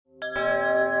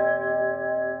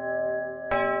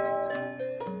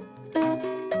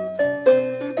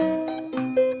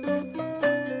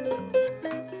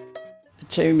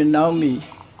ချိန်မနှောင်းမီ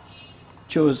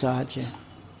ကြိုးစားခြင်း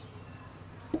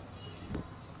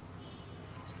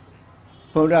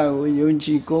ဘုရားကိုယုံကြ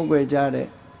ည်ကိုးကွယ်ကြတဲ့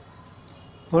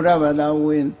ဘုရားဘာသာဝ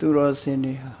င်သူတော်စင်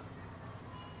တွေဟာ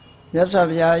မြတ်စွာ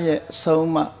ဘုရားရဲ့အဆုံး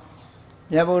အမ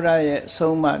မြတ်ဗုဒ္ဓရဲ့အ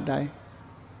ဆုံးအမအတိုင်း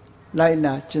လိုက်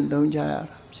နာကျင့်သုံးကြရတာ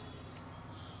ဖြစ်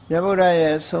မြတ်ဗုဒ္ဓ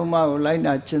ရဲ့အဆုံးအမကိုလိုက်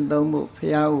နာကျင့်သုံးဖို့ဘု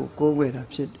ရားကိုကိုးကွယ်တာ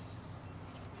ဖြစ်တယ်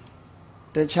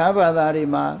တခြားဘာသာတွေ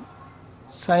မှာ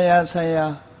ဆိုင်ရာ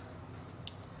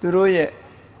သူတို့ရဲ့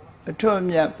အထွတ်အ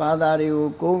မြတ်ဘာသာတွေကို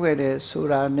ကိုးကွယ်တယ်ဆို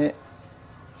တာနဲ့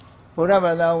ဘုရား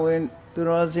ဘာသာဝင်သူ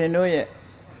တော်စင်တို့ရဲ့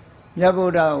မြတ်ဗု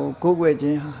ဒ္ဓကိုကိုးကွယ်ခြ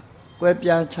င်းဟာကွဲ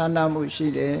ပြားခြားနားမှုရှိ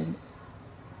တယ်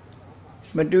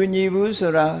မတူညီဘူး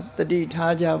ဆိုတာတတိ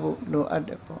ထားကြဖို့လိုအပ်တ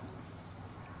ယ်ပေါ့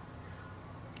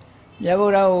မြတ်ဗု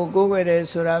ဒ္ဓကိုကိုးကွယ်တယ်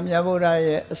ဆိုတာမြတ်ဗုဒ္ဓ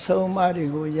ရဲ့အဆုံးအမတွေ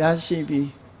ကိုရရှိပြီး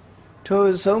ထို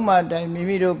အဆုံးအမတိုင်းမိ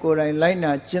မိတို့ကိုယ်တိုင်လိုက်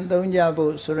နာကျင့်သုံးကြ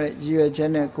ဖို့ဆိုတဲ့ရည်ရွယ်ချ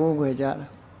က်နဲ့ကိုးကွယ်ကြတာ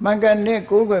မှန်ကန်တဲ့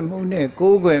ကိုးကွယ်မှုနဲ့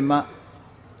ကိုးကွယ်မှ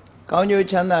ကောင်းကျိုး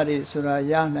ချမ်းသာတွေဆိုတာ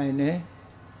ရနိုင်တယ်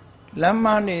လမ်းမ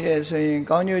နေတယ်ဆိုရင်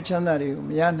ကောင်းကျိုးချမ်းသာတွေကို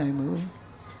မရနိုင်ဘူး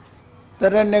တ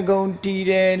ရဏဂုံတည်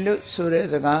တယ်လို့ဆိုတဲ့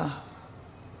စကား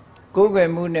ကိုးကွယ်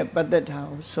မှုနဲ့ပတ်သက်တာ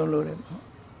ကိုဆုံးလို့တယ်ပေါ့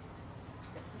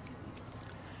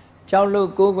ကြောက်လို့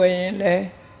ကိုးကွယ်ရင်လည်း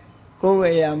ကိုးကွ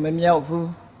ယ်ရမမြောက်ဘူး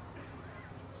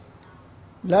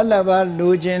လတ်လပါ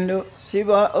လိုခြင်းလို့စီး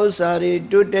ပွားဥစ္စာတွေ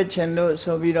တိုးတက်ခြင်းလို့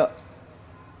ဆိုပြီးတော့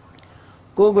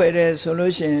ကိုးကွယ်တယ်ဆို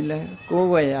လို့ရှိရင်လည်းကိုး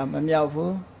ကွယ်ရမမြောက်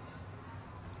ဘူး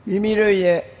မိမိတို့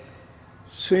ရဲ့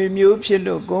ဆွေမျိုးဖြစ်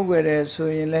လို့ကိုးကွယ်တယ်ဆို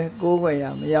ရင်လည်းကိုးကွယ်ရ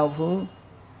မရောက်ဘူး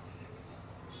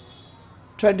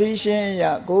tradition ရ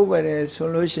ကိုးကွယ်တယ်ဆို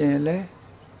လို့ရှိရင်လည်း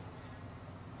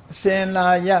အစဉ်လာ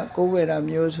ရကိုးကွယ်တာ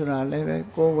မျိုးဆိုတာလည်းပဲ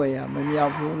ကိုးကွယ်ရမမြော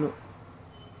က်ဘူးလို့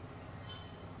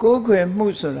ကိုးကွယ်မှု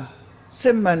ဆိုတာစ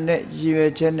စ်မှန်တဲ့ရည်ရွ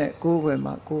ယ်ချက်နဲ့ကိုးကွယ်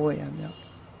မှကိုးကွယ်ရမြောက်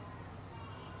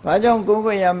ဘာကြောင့်ကိုး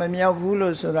ကွယ်ရမမြောက်ဘူး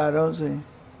လို့ဆိုတာတော့ဆိုရင်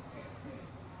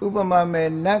ဥပမာမဲ့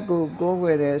နတ်ကိုကိုးကွ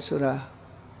ယ်တယ်ဆိုတာ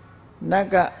နတ်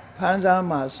ကဖန်ဆား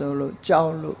မှာဆိုလို့ကြော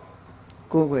က်လို့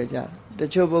ကိုးကွယ်ကြတယ်တ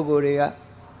ချို့ပုဂ္ဂိုလ်တွေက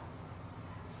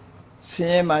ဆ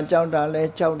င်းရဲမှာကြောက်တာလဲ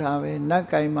ကြောက်တာပဲနတ်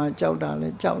ကင်မှာကြောက်တာလဲ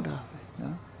ကြောက်တာပဲ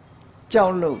နော်ကြော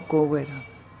က်လို့ကိုးကွယ်တာ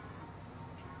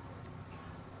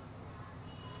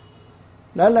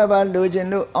လတ်လပါလိုချင်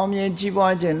လို့အောင်မြင်ကြီး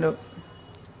ပွားခြင်းလို့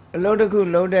အလုပ်တစ်ခု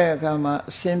လုပ်တဲ့အခါမှာ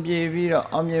အစဉ်ပြေပြီးတော့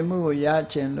အောင်မြင်မှုကိုရ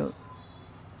ခြင်းလို့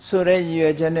ဆိုတဲ့ရည်ရွ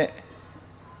ယ်ချက်နဲ့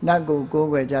နတ်ကိုကိုး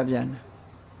ကွယ်ကြပြန်တယ်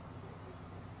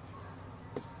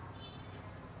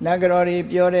နဂရောတွေ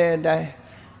ပြောတဲ့အတိုင်း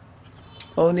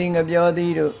ဘုံသည်ငပြောသ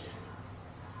ည်တို့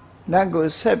နတ်ကို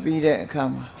ဆက်ပြီးတဲ့အခါ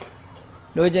မှာ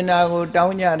လိုချင်တာကိုတော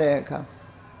င်းကြတဲ့အခါ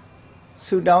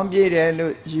ဆုတောင်းပြည့်တယ်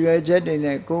လို့ရည်ရွယ်ချက်တွေ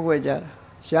နဲ့ကိုးကွယ်ကြတာ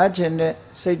ရချင်တဲ့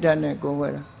စိတ်ဓာတ်နဲ့ကိုးကွ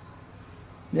ယ်တာ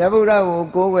မြတ်ဗုဒ္ဓကို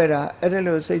ကိုးကွယ်တာအဲ့ဒါ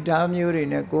လိုစိတ်ဓာတ်မျိုးတွေ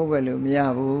နဲ့ကိုးကွယ်လို့မရ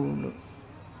ဘူးလို့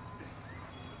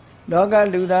လောက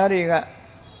လူသားတွေက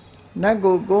နတ်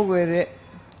ကိုကိုးကွယ်တဲ့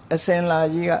အစဉ်လာ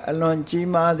ကြီးကအလွန်ကြီး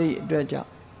မားသည့်အတွက်ကြော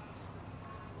င့်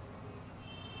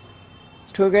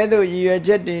ထိုကဲ့သို့ရည်ရွယ်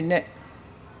ချက်တွေနဲ့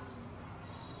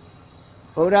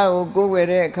ဘုရားကိုကိုးကွယ်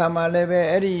တဲ့အခါမှာလည်းပဲ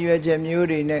အဲ့ဒီရည်ရွယ်ချက်မျိုး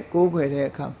တွေနဲ့ကိုးကွယ်တဲ့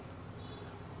အခါ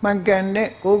မှန်ကန်တဲ့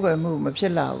ကိုးကွယ်မှုမဖြ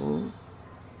စ်လာဘူး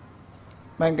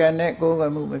မှန်ကန်တဲ့ကိုးကွ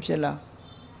ယ်မှုမဖြစ်လာ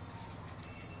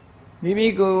မိမိ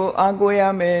ကိုယ်အားကိုးရ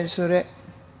မယ်ဆိုတဲ့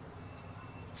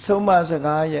ဆုံးမစ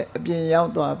ကားရဲ့အပြင်ရော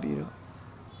က်သွားပြီးတော့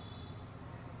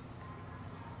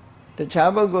တ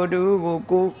ခြားပုဂ္ဂိုလ်တို့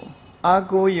ကိုအား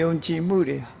ကိုးယုံကြည်မှု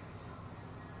တွေ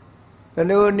ဘယ်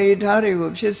လိုအနေထားတွေ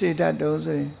ကိုဖြစ်စေတတ်တော့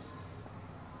ဆိုရင်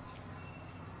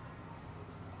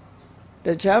တ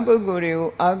ခြားပုဂ္ဂိုလ်တွေကို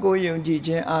အားကိုးယုံကြည်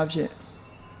ခြင်းအပြင်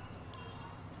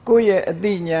ကိုယ့်ရဲ့အ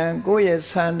သိဉာဏ်ကိုယ့်ရဲ့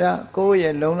ဆန္ဒကိုယ့်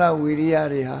ရဲ့လုံလဝီရိယ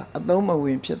တွေဟာအသုံးမဝ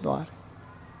င်ဖြစ်သွားတယ်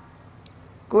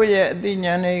ကိုယ့်ရဲ့အသိ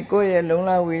ဉာဏ်တွေကိုယ့်ရဲ့လုံ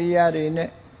လဝီရိယတွေနဲ့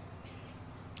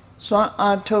စွမ်း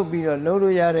အားထုတ်ပြီးတော့လုပ်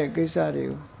လို့ရတဲ့ကိစ္စတွေ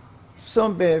ကိုစွ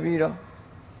န့်ပယ်ပြီးတော့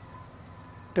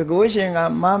တကုရှင်က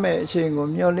မမဲ့အချိန်ကို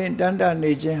မျောလင့်တန်းတ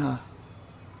နေခြင်းဟာ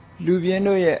လူပြင်း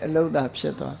တို့ရဲ့အလုပ်သာဖြ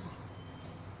စ်သွားတယ်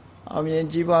အောင်မြင်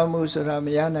ကြီးပွားမှုဆိုတာမ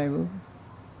ရနိုင်ဘူး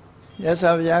မြတ်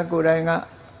စွာဘုရားကိုယ်တိုင်က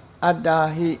အတ္တာ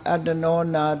ဟိအတ္တနော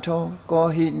နာထောကော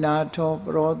ဟိနာထောပ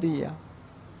ရောတိယ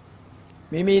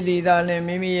မိမိဒီသာလင်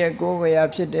မိမိရဲ့ကိုယ်ဝေယ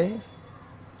ဖြစ်တယ်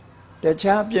တ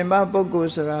ခြားပြင်ပပုဂ္ဂို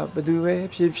လ်ဆိုတာဘယ်သူပဲ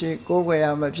ဖြစ်ဖြစ်ကိုယ်ဝေယ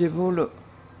မဖြစ်ဘူးလို့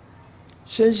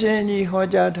ရှင်းရှင်းကြီးဟော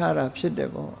ကြားထားတာဖြစ်တယ်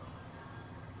ပေါ့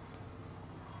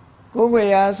ကိုယ်ဝေ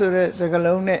ယဆိုတဲ့စကား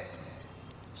လုံးနဲ့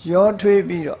ရောထွေး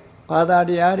ပြီးတော့ဘာသာ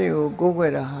တရားတွေကိုကိုးကွ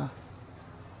ယ်တာဟာ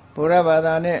ဘုရားဘာ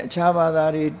သာနဲ့အခြားဘာသာ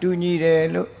တွေတူညီတယ်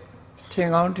လို့ထင်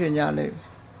ကောင်းထင်ကြလိမ့်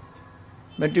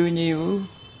မတူညီဘူး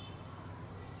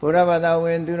ဘုရားဘာသာဝ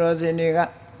င်သူတော်စင်တွေက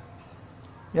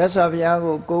မြတ်စွာဘုရား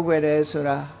ကိုကိုးကွယ်တယ်ဆို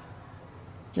တာ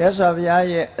မြတ်စွာဘုရား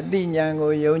ရဲ့အသိဉာဏ်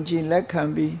ကိုယုံကြည်လက်ခံ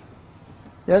ပြီး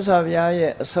မြတ်စွာဘုရား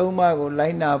ရဲ့အဆုံးအမကိုလို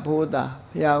က်နာဖို့သာ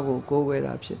ဘုရားကိုကိုးကွယ်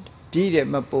တာဖြစ်တယ်။ဒီတဲ့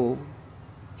မပို့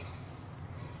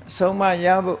အဆုံးအမရ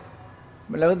ဖို့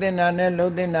မလုံးသင်တာနဲ့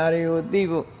လုံးသင်တာတွေကိုသိ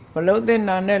ဖို့မလုံးသင်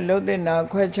တာနဲ့လုံးသင်တာ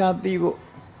ခွဲခြားသိဖို့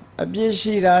အပြစ်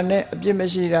ရှိတာနဲ့အပြစ်မ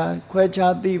ရှိတာခွဲ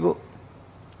ခြားသိဖို့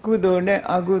ကုသိုလ်နဲ့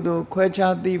အကုသိုလ်ခွဲ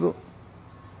ခြားသိဖို့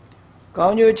ကော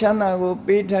င်းကျိုးချမ်းသာကို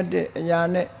ပေးတတ်တဲ့အရာ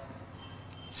နဲ့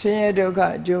ဆင်းရဲဒုက္ခ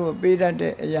အကျိုးကိုပေးတတ်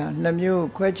တဲ့အရာနှမျိုး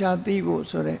ခွဲခြားသိဖို့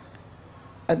ဆိုတဲ့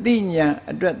အသိဉာဏ်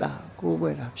အတွက်သာကိုးကွ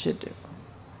ယ်တာဖြစ်တယ်ပေါ့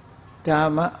ဒါ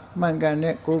မှမှန်ကန်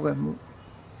တဲ့ကိုးကွယ်မှု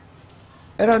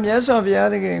အဲ့တော့မြတ်စွာဘုရား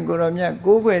သခင်ကိုရောမြတ်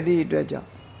ကိုးကွယ်သည့်အတွက်ကြောင့်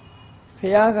ဘု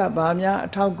ရားကဘာများအ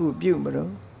ထောက်အကူပြုမ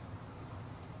လို့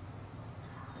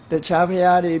တခြားဘု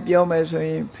ရားတွေပြောမယ်ဆို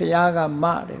ရင်ဘုရားကမ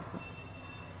တယ်ပေါ့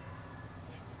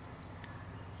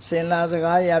စင်လာစ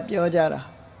ကားရပြောကြတာ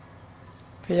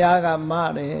ဘုရားကမ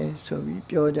တယ်ဆိုပြီး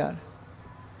ပြောကြတယ်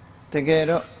တကယ်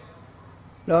တော့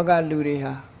လောကလူတွေ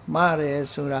ဟာမတယ်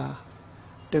ဆိုတာ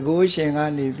တကူရှင်က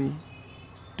နေပြီး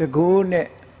တကူနဲ့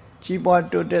ကြီးပွား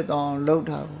တိုးတက်အောင်လုပ်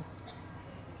တာကို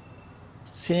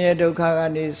ဆင်းရဲဒုက္ခက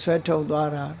နေဆွဲထုတ်သွား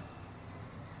တာ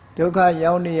ဒုက္ခ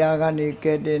ရောက်နေရကနေက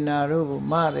ယ်တင်တာတို့ကို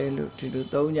မတယ်လို့ဒီလို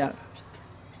သုံးကြတာ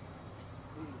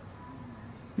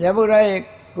မြတ်ဗုဒ္ဓရဲ့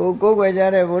ကိုးကွယ်ကြ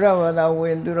တဲ့ဗုဒ္ဓဘာသာဝ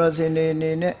င်သူတော်စင်တွေအ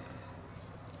နေနဲ့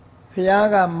ဘုရား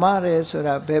ကမတယ်ဆို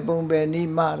တာဘယ်ပုံပဲန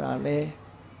ည်းမတာလဲ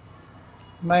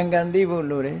မှန်ကန်သိဖို့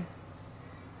လိုတယ်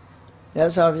ရ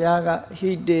သော်ဘုရားက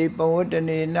ဟိတေပဝတ္တ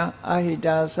နေနအာဟိ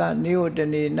တာသနိဝတ္တ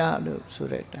နေနလို့ဆို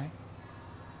တဲ့အတိုင်း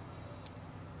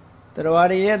တရား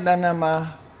ရရဲ့တဏ္ဍာမှာ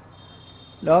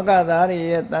လောကသားတွေ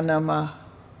ရဲ့တဏ္ဍာမှာ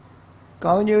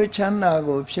ကောင်းကျိုးချမ်းသာ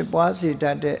ကိုဖြစ်ပွားစေတ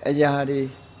တ်တဲ့အရာတွေ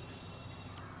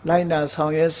လိုက်နာဆော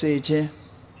င်ရွက်စေခြင်း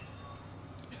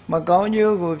မကောင်း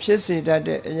ကျိုးကိုဖြစ်စေတတ်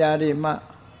တဲ့အရာတွေမှ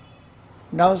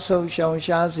နောက်ဆုံးရှောင်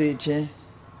ရှားစေခြင်း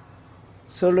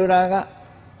ဆိုလိုတာက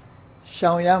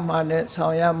ရှောင်ရမှာနဲ့ဆော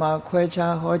င်ရမှာခွဲ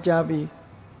ခြားဟောကြားပြီး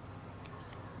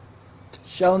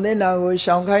ရှောင်တဲ့နာကို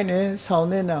ရှောင်ခိုင်းတယ်ဆောင်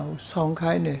တဲ့နာကိုဆောင်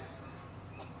ခိုင်းတယ်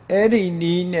အဲ့ဒီ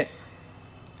နီးနဲ့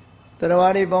တ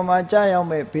ရားတွေပေါ်မှာကြာရောက်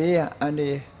မဲ့ဘေးရအန္တ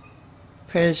ရာယ်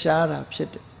ဖယ်ရှားတာဖြစ်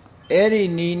တယ်အဲ့ဒီ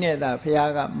နီးနဲ့သာဘု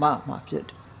ရားကမှာဖြစ်တ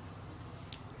ယ်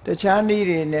တခြားနီး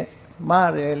တွေနဲ့မ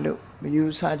တယ်လို့မယူ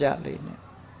ဆကြလေနဲ့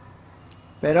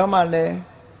ဘယ်တော့မှလည်း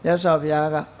မြတ်စွာဘုရား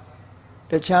က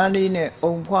တခြားနည်းနဲ့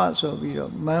အုံဖွားဆိုပြီး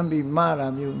တော့မှန်းပြီးမှားတာ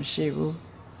မျိုးမရှိဘူး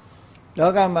လော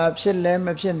ကမှာဖြစ်လဲမ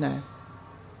ဖြစ်နိုင်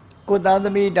ကိုယ်သားသ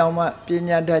မီးတောင်မှပ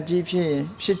ညာတတ်ကြီးဖြစ်ရင်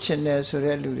ဖြစ်ချင်တယ်ဆို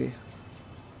တဲ့လူတွေ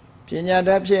ပညာတ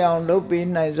တ်ဖြစ်အောင်လုပ်ပေး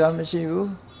နိုင်စွာမရှိဘူး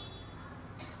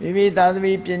မိမိသားသ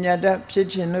မီးပညာတတ်ဖြစ်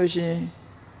ချင်လို့ရှိရင်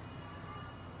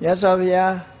မြတ်စွာဘု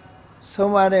ရား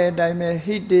ဆုံးမတဲ့အတိုင်းပဲ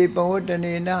ဟိတေပဝတ္တ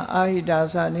နေနအာဟိတာ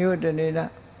သနိဝတ္တနေန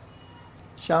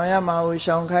ရှောင်ရမှာကို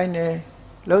ရှောင်ခိုင်းတယ်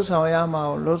လှုပ်ဆောင်ရမှာ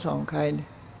ကိုလှုပ်ဆောင်ခိုင်းတယ်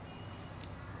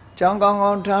ကျောင်းကောင်း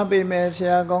ကောင်းထားပေးမယ်ဆ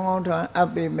ရာကောင်းကောင်းထားအပ်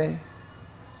ပေးမယ်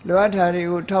လိုအပ်တာတွေ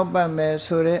ကိုထောက်ပံ့မယ်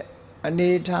ဆိုတဲ့အနေ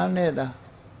ထားနဲ့သာ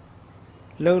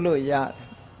လှုပ်လို့ရတယ်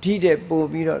ဒီတဲ့ပို့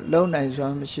ပြီးတော့လုံနိုင်စွာ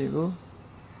မရှိဘူး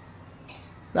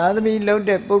သာသမီလှုပ်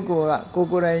တဲ့ပုဂ္ဂိုလ်က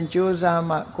ကိုယ်တိုင်ကြိုးစား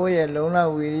မှကိုယ့်ရဲ့လုံလ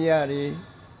ဝီရိယတွေ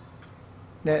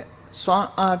နဲ့စွမ်း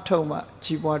အားထုတ်မှ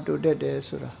ကြီးပွားတိုးတက်တယ်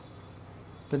ဆိုတာ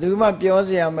ဘယ်သူမှပြောစ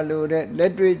ရာမလိုတဲ့လ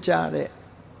က်တွေ့ကြတဲ့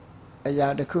အရာ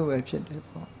တစ်ခုပဲဖြစ်တယ်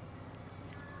ပေါ့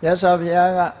မြတ်စွာဘု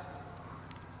ရားက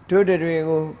တို့တွေ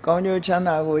ကိုကောင်းကျိုးချမ်း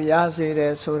သာကိုရစေတ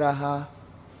ယ်ဆိုတာဟာ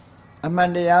အမှ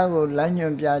န်တရားကိုလမ်းညွှ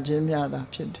န်ပြခြင်းများတာ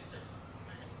ဖြစ်တယ်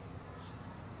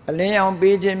အလင်းအောင်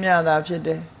ပေးခြင်းများတာဖြစ်တ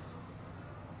ယ်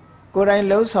ကိုယ်တိုင်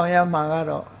လှုပ်ဆောင်ရမှာက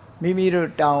တော့မိမိတို့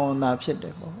တာဝန်သာဖြစ်တ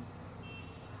ယ်ပေါ့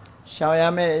ရှောင်ရ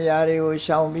မယ့်အရာတွေကို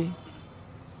ရှောင်ပြီး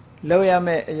လုပ်ရမ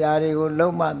ယ့်အရာတွေကိုလု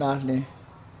ပ်မှသာလျှင်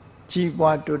ကြီး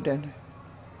ပွားတိုးတက်တယ်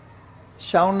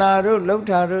ရှောင်တာတို့လှုပ်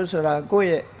တာတို့ဆိုတာကိုယ့်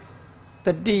ရဲ့တ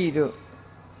တိတို့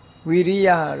ဝီရိယ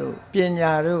တို့ပ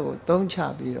ညာတို့ကိုသုံးချ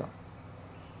ပြီးတော့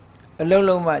အလုံး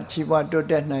လုံးမှကြီးပွားတိုး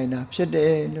တက်နိုင်တာဖြစ်တ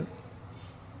ယ်လို့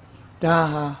ဒါ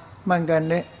ဟာမှန်ကန်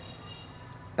တဲ့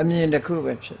အမြင်တစ်ခု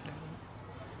ပဲဖြစ်တယ်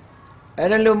အဲ့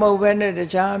ဒါလို့မဟုတ်ဘဲနဲ့တ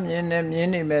ခြားအမြင်နဲ့မြင်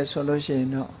နေမယ်ဆိုလို့ရှိရင်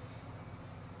တော့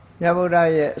မြတ်ဗုဒ္ဓ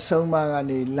ရဲ့အဆုံးအမက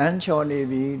နေလမ်းချော်နေ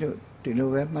ပြီလို့ဒီလို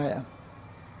ပဲမှတ်ရအောင်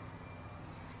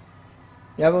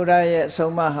မြတ်ဗုဒ္ဓရဲ့အ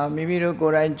ဆုံးအမဟာမိမိတို့ကို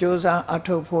ယ်တိုင်ကြိုးစားအ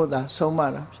ထောက်ဖို့သာဆုံးမ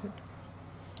တာဖြစ်တယ်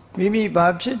မိမိဘာ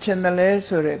ဖြစ်ချင်တယ်လဲ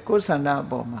ဆိုတဲ့ကိုယ်ဆန္ဒအ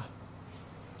ပေါ်မှာ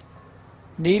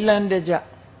နိလန္တကြ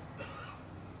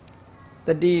တ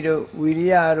တိတို့ဝီရိ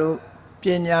ယတို့ပ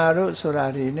ညာတို့ဆိုတာ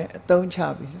တွေနဲ့အသုံးချ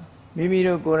ပြီးမိမိ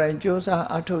တို့ကိုယ်တိုင်ကြိုးစား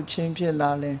အထောက်ခြင်းဖြစ်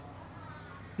လာလဲ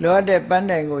လိုအပ်တဲ့ပန်း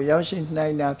တိုင်ကိုရောက်ရှိနို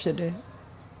င်တာဖြစ်တယ်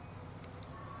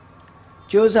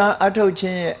Josa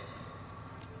Atochin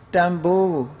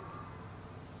Tambo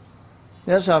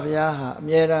Yasavyaha,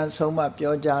 Mera Soma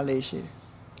Piojalishi.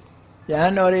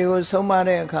 Yanori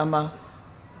Somare Kama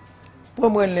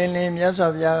Pumun Linim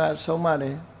Yasavyaga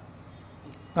Somare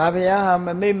Gaviaha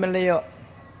Mimilio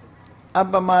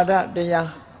Abamada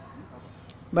Dea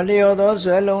Malio those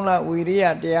Elona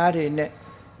Wiria Deari Ne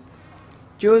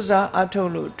Josa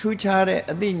Atolu, Tuchare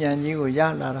Adina New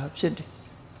Yana City.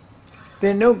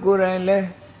 They no Guranle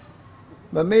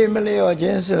Mamilio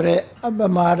Jensure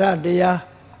Abamada Dea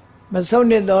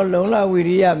Masoni do Lola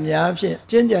Wiria Miapi,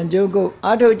 Jinjan Jogo,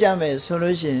 Ato Jame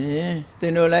solution,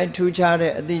 they no like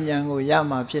Tuchare Adinyango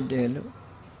Yama Pidelo.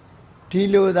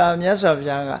 Tilo da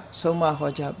Miasavyaga, Soma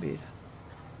Hojabi.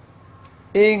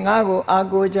 E Nago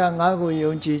Agoja Nago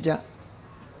Yonjija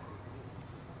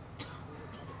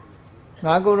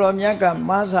Nago Romyaka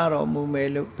Mazaro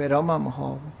Mumelu Peroma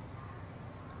Moho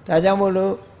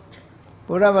Tajamulu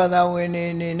Puravada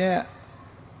Winine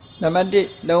Namadi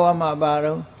Loama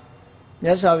Baro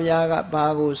Yasavyaga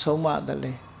Bago Soma the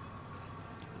Le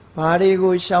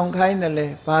Parigo Shang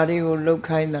kindly, Parigo look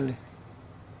kindly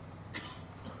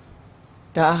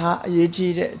Taha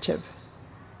Yichi Chep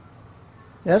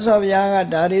Yasavyaga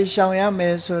Dari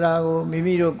Shangame Surago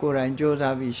Mimiro Kuran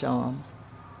Josavi Sham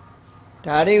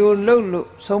Dari will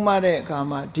look so mare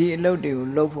kama di lodi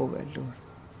low over Lord.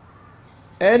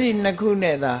 Eri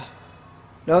Nakuneda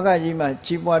Logajima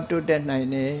Chipwa to that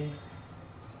nine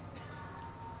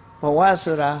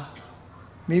Pawasura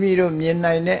Mimiro Mien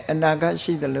nine and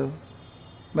Nagashi the low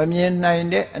Mamien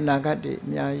nine and Nagati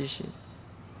Miyashi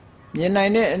Mien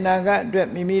nine and Naga drep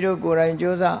Mimiro Kuran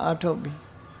Josa Atobi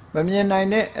Mamien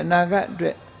nine and Naga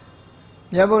drep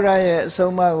Yaburaya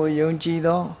Soma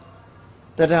Yunjido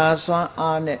that has one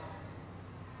on it.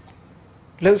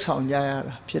 Looks on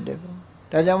Yara, Piedable.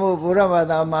 Tajamu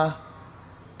Buravadama,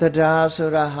 the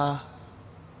Dasuraha,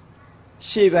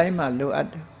 Shivaima Luad.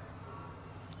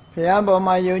 Piabo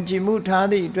my Yunjimu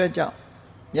Tadi Dredja,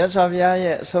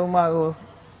 Yasavya Soma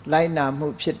Laina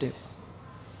Mupshit.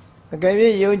 Again,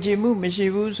 Yunjimu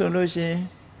Mishibu solution,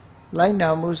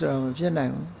 Laina Musa,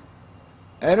 Pianam.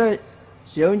 Error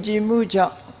Yunjimu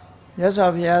Chap.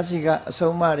 Yasavyaziga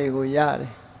Somarigo Yare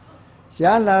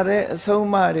Yalare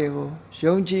Somarigo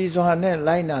Yonji Zohane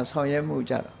Lina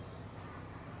Soyamuja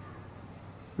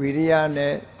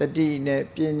Viriane, the Dine,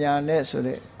 Pinyane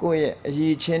Sure, Goye,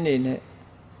 Yi Chinine,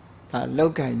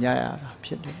 Loka Yara,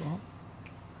 Pietable.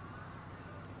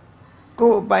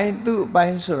 Go bind two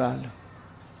bind Suralo,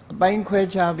 bind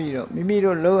Quechabiro,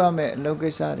 Mimiro Loame,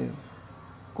 Locasario,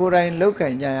 Gorain Loka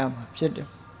Yama, Pietable.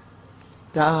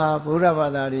 Taha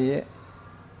Buravadari,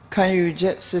 can you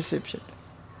jet sissipshit?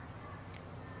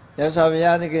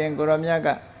 Yasavyaga and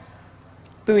Goramyaga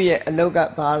 2 years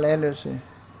loga Palelusi,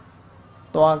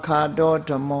 Toaka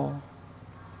Dortamo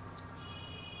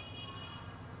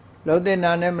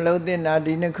Lodinanem Lodina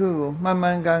Dinaku,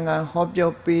 Mamanganga,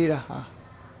 Hobjo Piraha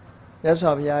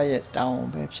Yasavya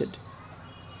down Pepsit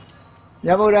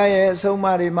Yaburaya, so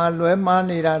mari Malue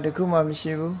Manira, the Kuma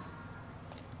Mishivu.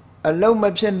 A low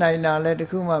mapshin nina let the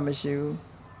Kuma Mishu.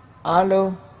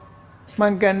 Alo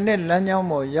Manganet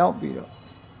Lanyamo Yaupiro.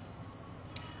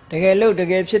 The Galo the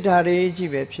Gap Sitari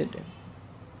Websit.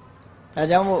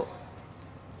 Tajamo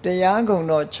the Yango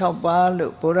no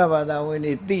Chopalu Puravada when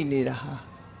it diniraha.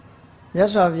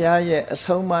 Yasavya, a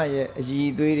soma ye, a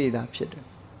ye duty that shit.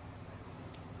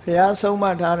 Pia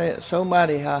soma tare,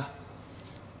 somariha.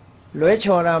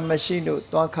 Luechora machino,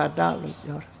 Tokata,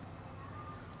 your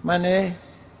Mane.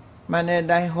 Mane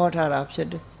dai hota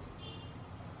rapsid.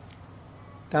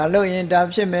 Daloin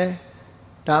dabsime,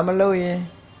 Damaloin,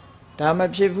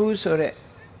 Damapsifu sore.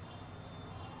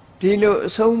 Dilo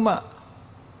soma,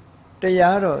 the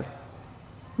yaro,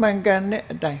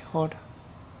 Mangane dai hota.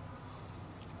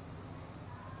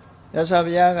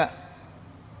 Yasavyaga,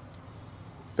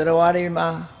 the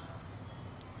Warima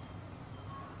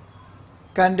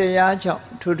Kandeyacha,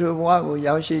 Tutuwago,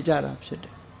 Yashi Jarapsid.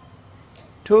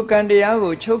 Two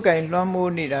Candiago, Choka, Lamu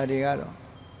Nida Digaro.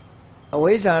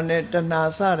 Away on it, the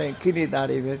Nasa and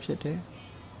Kilidari website.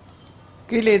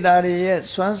 Kilidari,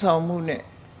 Swansa Mune,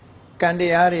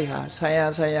 Candiariha,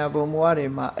 Saya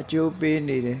Bumuarima, a Jew be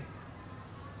needed.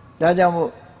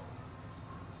 Dajamu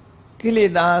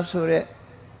Kilida Sure,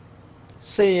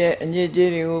 say it, and ye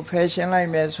jiri, fashion like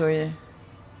Messoy.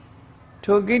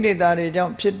 Two Kilidari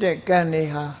jump shit,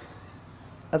 Candiha,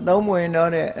 a domo in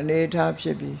order, and 8 half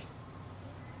shippy.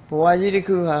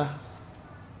 Wajikuha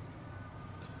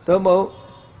Tomo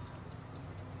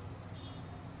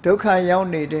Doka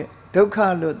Yaunide,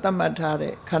 Doka Lu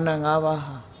Tamatare,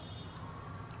 Kanangavaha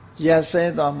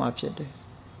Yase Domapside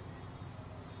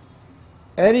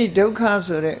အဲ့ဒီဒုက္ခ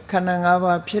ဆိုတဲ့ခန္ဓာ၅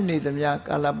ပါးဖြစ်နေသမျှ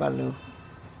ကာလပတ်လုံး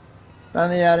တန်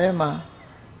တရားထဲမှာ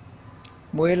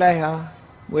မွေးလိုက်ဟာ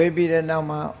မွေးပြီးတဲ့နောက်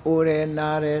မှာအိုးတယ်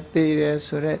နားတယ်သေတယ်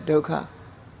ဆိုတဲ့ဒုက္ခ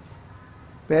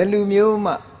ဘယ်လူမျိုး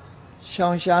မှရှော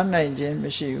င်ရှားနိုင်ခြင်းမ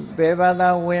ရှိဘူးဘယ်ဘာသာ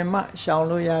ဝင်မှရှောင်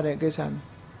လို့ရတဲ့ကိစ္စမျိုး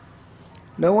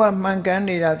လုံးဝမှန်ကန်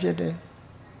နေတာဖြစ်တယ်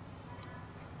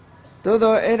သို့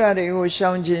တော့အဲ့ဓာတွေကို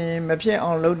ရှောင်ခြင်းမဖြစ်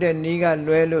အောင်လုပ်တဲ့နည်းက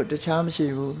လွဲလို့တခြားမရှိ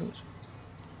ဘူးလို့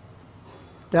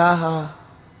ဒါဟာ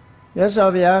မြတ်စွာ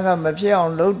ဘုရားကမဖြစ်အော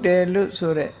င်လုပ်တယ်လို့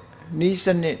ဆိုတဲ့နည်းစ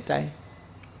နစ်တိုင်း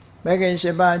မဂ္ဂင်၈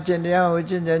ပါးအကျင့်တရားကို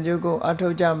ကျင့်ကြံကြိုးကိုအထော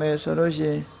က်ကြမယ်ဆိုလို့ရှိ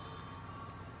ရင်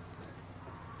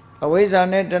အဝိဇ္ဇာ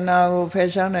နဲ့တဏှာကိုဖယ်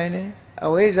ရှားနိုင်တယ်အ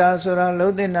ဝိဇ္ဇာဆိုတာ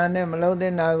လုံးတဲ့နာနဲ့မလုံး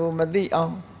တဲ့နာကိုမသိအော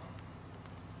င်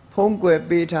ဖုံးကွယ်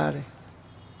ပေးထားတယ်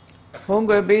ဖုံး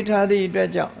ကွယ်ပေးထားသည့်အတွက်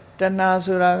ကြောင့်တဏှာ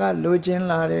ဆိုတာကလိုချင်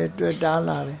လာတယ်တွေ့တား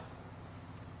လာတယ်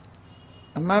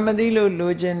အမှန်မသိလို့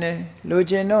လိုချင်တယ်လို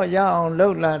ချင်တော့ရအောင်လှု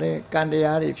ပ်လာတဲ့ကံတ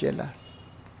ရားတွေဖြစ်လာ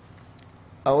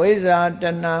အဝိဇ္ဇာတ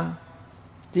ဏှာ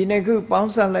ဒီနှစ်ခုပေါ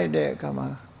င်းစပ်လိုက်တဲ့အခါမှာ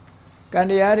ကံ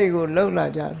တရားတွေကိုလှုပ်လာ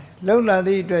ကြတယ်လှုပ်လာသ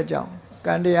ည့်အတွက်ကြောင့်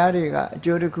ကံတရားတွေကအ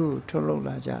ကျိုးတစ်ခုထုတ်လုပ်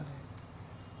လာကြတယ်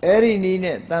အဲ့ဒီနည်း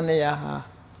နဲ့တန်တရားဟာ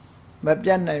မပြ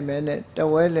တ်နိုင်ပဲနဲ့တ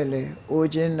ဝဲလေလေအို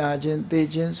ခြင်းနာခြင်းသိ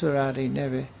ခြင်းဆိုတာတွေနဲ့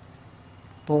ပဲ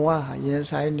ဘဝဟာရင်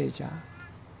ဆိုင်နေကြ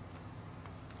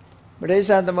ပရိစ္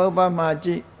ဆသမုပ္ပါမှာကြ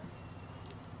ည့်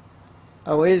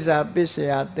အဝိဇ္ဇာပစ္စ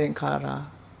ယသင်္ခါရ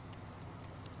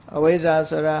အဝိဇ္ဇာ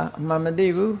ဆိုတာအမှန်မသိ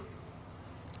ဘူး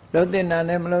လုံးတဲ့နာ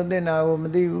နဲ့မလုံးတဲ့နာကိုမ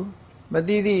သိဘူးမ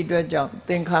သိသည့်အတွက်ကြောင့်သ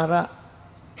င်္ခါရ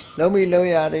လုံးပြီးလုံး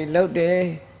ရတွေလှုပ်တယ်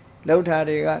လှုပ်တာ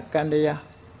တွေကကံတရား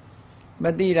မ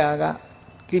သိတာက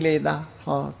ကိလေသာ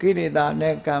ဟောကိလေသာ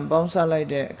နဲ့ကံပေါင်းစပ်လိုက်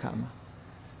တဲ့အခါမှာ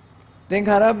သင်္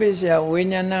ခါရပစ္စယဝိ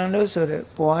ညာဏံလို့ဆိုတဲ့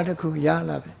ဘဝတစ်ခုရ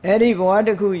လာပြီအဲ့ဒီဘဝတ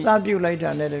စ်ခုစပြုတ်လိုက်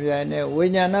တာနဲ့တပြိုင်နက်ဝိ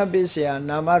ညာဏပစ္စယ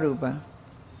နာမရူပံ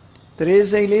တရေ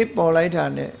စိတ်လေးပေါ်လိုက်တာ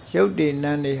နဲ့ရုပ်တည်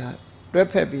နံတွေဟာတွဲ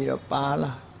ဖက်ပြီးတော့ပါ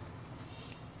လာ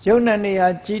ရုပ်နံတွေဟာ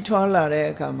ကြီးထွားလာတဲ့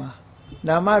အခါမှာ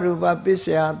နာမရူပပစ္စ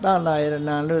ယသလာယရဏ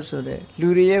လို့ဆိုတဲ့လူ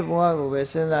တွေရဲ့ဘဝကိုပဲ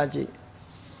စဉ်းစားကြည့်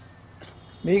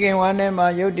မိခင်ဝမ်းထဲမှာ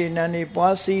ရုပ်တည်နံတွေ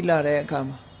ပွားစည်းလာတဲ့အခါ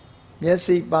မှာမျက်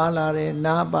စိပါလာတယ်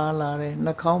နားပါလာတယ်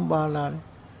နှာခေါင်းပါလာတယ်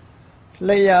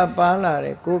လျှာပါလာတ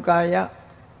ယ်ကိုယ်ကာယ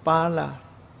ပါလာ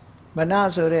မန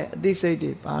ဆိုတဲ့အသိစိတ်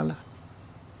တွေပါလာ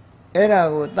အဲ့ဒါ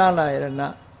ကိုသလာယရဏ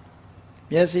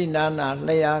မျက်စိနာနာ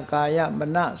လျှာကာယမ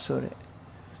နဆိုတဲ့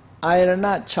အာယရဏ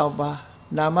6ပါး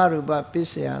နာမရူပပစ္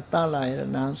စယသလာယရ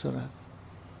ဏဆိုတာ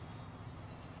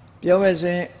ပြောမယ်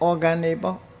ဆိုရင် organ တွေ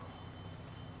ပေါ့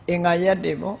အင်္ဂါရက်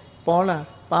တွေပေါ့ပေါ်လာ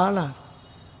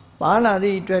ပါလာသ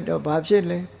ည့်အတွက်တော့ဘာဖြစ်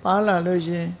လဲပါလာလို့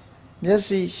ရှင်မျက်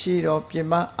စိရှိတော့ပြ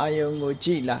မအာယုံကိုကြ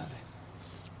ည့်လာတယ်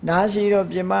နားရှိတော့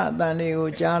ပြမအတန်တွေကို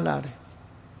ကြားလာတယ်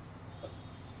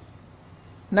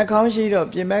နှာခေါင်းရှိတော့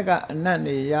ပြမကအနံ့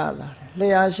တွေရလာတယ်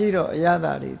လျှာရှိတော့အရ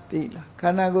သာတွေသိလာခ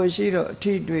န္ဓာကိုယ်ရှိတော့အ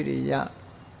ထိတွေ့တွေရ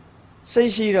စိ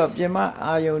တ်ရှိတော့ပြမ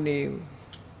အာယုံတွေ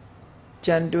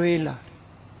ကြံတွေးလာ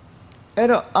အဲ့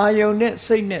တော့အာယုံနဲ့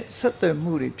စိတ်နဲ့ဆက်သွယ်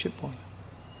မှုတွေဖြစ်ပေါ်လာ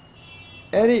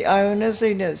အဲ့ဒီအာယုံနဲ့စိ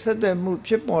တ်နဲ့ဆက်သွယ်မှု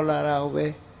ဖြစ်ပေါ်လာတာကိုပဲ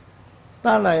သ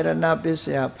လာယရဏပစ္စ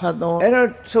ယဖတ်တော့အဲ့တော့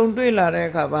ဆုံတွေ့လာတဲ့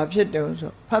အခါဘာဖြစ်တယ်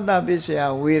ဆိုဖတ်တာပစ္စယ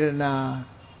ဝေဒနာ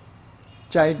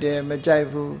ကြိုက်တယ်မကြိုက်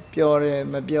ဘူးပျော်တယ်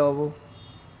မပျော်ဘူး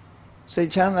စိ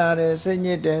တ်ချမ်းသာတယ်စိတ်ည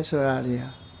စ်တယ်ဆိုတာတွေဟာ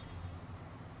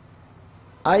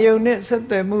အာယုန်နဲ့ဆက်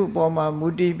သွယ်မှုပေါ်မှာမူ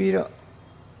တည်ပြီးတော့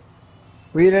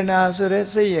ဝေဒနာဆိုတဲ့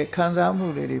စိတ်ရဲ့ခံစားမှု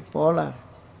တွေပေါ်လာတယ်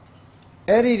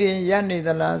အဲ့ဒီတင်ရပ်နေသ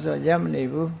လားဆိုရပ်မနေ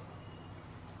ဘူး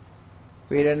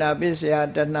ဝေဒနာပစ္စယ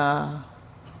တဏှာ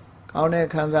ကောင်းတဲ့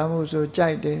ခံစားမှုဆိုကြို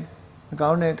က်တယ်မကော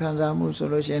င်းတဲ့ခံစားမှုဆို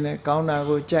လို့ရှိရင်လည်းကောင်းတာ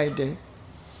ကိုကြိုက်တယ်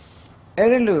အဲ့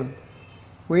ဒီလို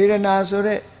ဝေဒနာဆို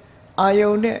တဲ့အာယု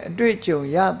န်နဲ့အတွေ့အကြုံ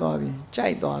ရသွားပြီကြို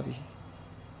က်သွားပြီ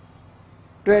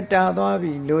တွေ့တာသွား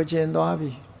ပြီလိုချင်သွားပြီ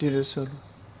ဒီလိုဆိုလို့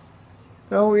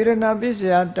တော့ဝေဒနာပစ္စ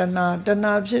ယတဏှာ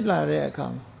ဖြစ်လာတဲ့အခါ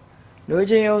လို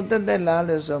ချင်အောင်တက်လာ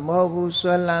လို့ဆိုမဟုတ်ဘူး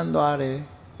ဆွဲလန်းသွားတယ်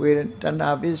ဝေဒနာ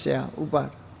ပစ္စယဥပါဒ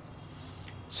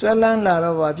ဆွဲလန်းလာ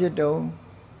တော့ဘာဖြစ်တော့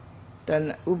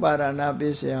ဥပါဒနာပ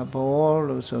စ္စယဘော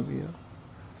လို့ဆိုပြီးတော့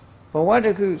ဘဝတ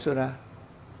စ်ခုဆိုတာ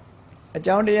အ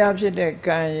ကြောင်းတရားဖြစ်တဲ့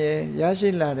ကံရယ်ရရှိ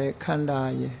လာတဲ့ခန္ဓာ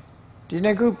ရယ်ဒီနှ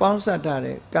စ်ခုပေါင်းစပ်ထား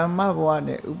တဲ့ကမ္မဘဝ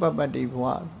နဲ့ဥပပတ္တိဘ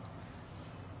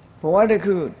ဝတစ်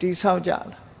ခုတိဆောက်ကြ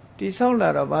လားတိဆောက်လာ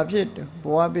တော့ဘာဖြစ်ဘ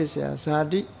ဝပစ္စယဇာ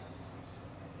တိ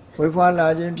ဝိဖွာလာ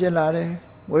ခြင်းဖြစ်လာတယ်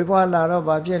ဝိဖွာလာတော့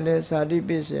ဘာဖြစ်လဲဇာတိပ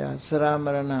စ္စယစရမ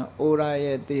ရဏအိုရာ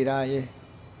ရဲ့တေရာရဲ့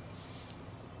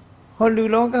ဟောလူ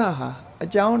လောကဟာအ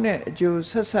ကြောင်းနဲ့အကျိုး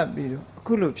ဆက်ဆက်ပြီးတော့အ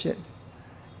ခုလိုဖြစ်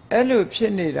အဲ့လိုဖြ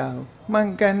စ်နေတာကိုမှန်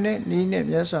ကန်တဲ့နည်းနဲ့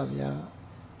မြတ်စွာဘုရား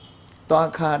တ Toa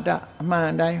Khata,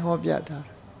 Mandai Hobiata.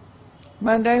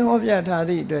 Mandai Hobiata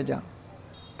di Dweja.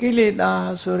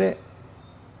 Kilita Sure,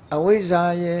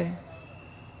 Awizaye,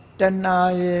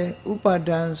 Tanaye,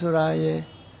 Upadan Suraye,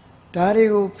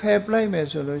 Dariu Peplame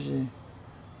solution.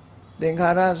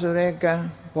 Dinkara Sureka,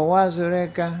 Bawa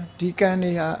Sureka,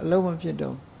 Dikania, Low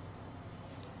Pido.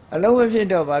 A lower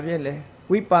Pido Babile,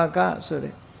 Wipaka Sure,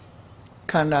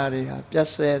 Canaria,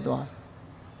 just said one.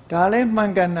 Dale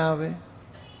Manganave.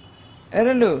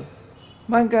 Erelu,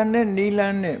 Mangane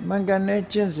Nilane, Mangane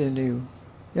Chinsin.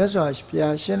 Yes, I speak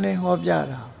Shene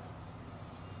Hobiara.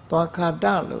 Toaka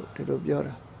Dalo to the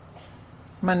Biora.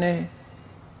 Mane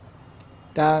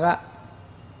Daga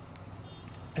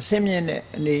Simian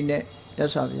Nine,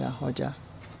 yes, of Ya Hoja.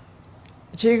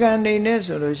 Chicken Nine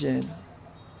solution.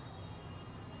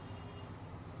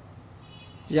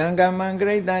 Younger man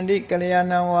great dandy,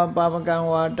 Kalyana, wa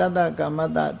Babakan, Tata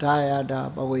Kamata, Tayada,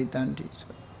 Bawi Dantis.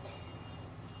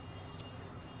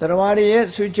 The Rawari,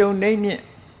 Sucho name it.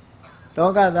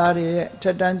 Doga Dari,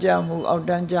 Tatanjamu,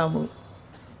 Audanjamu,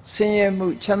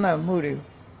 Sinyemu, Chana Muri.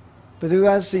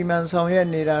 Buduga Siman Soya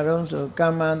Nira Ronso,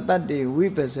 Kaman Tadi,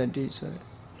 Weepers and Diesel.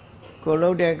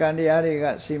 Kolode Gandiari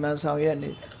got Siman Soya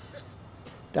Nid.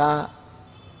 Da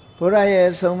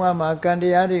Puraye Soma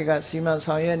Gandiari got Siman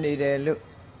Soya Nid, look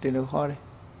to the Hori.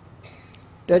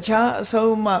 The Cha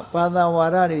Soma Pada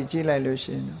Warari Gila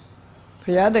Lucino.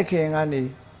 Piada King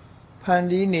Ani,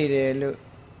 Pandini, look.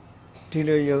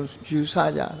 Tilo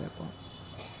Yusaja,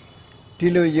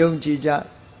 Tilo Yung Jija.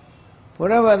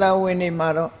 Whatever that winning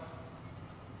maro.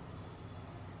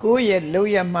 Go yet,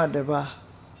 Loya Madaba.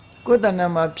 Good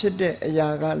anama pite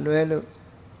yaga luelu.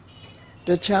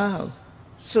 The child,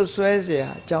 so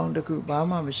sweasia, John the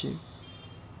Kubama machine.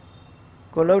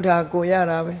 Golota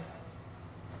Goyarabe.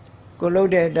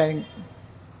 Golode dang.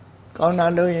 Gona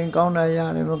Loyin, Gona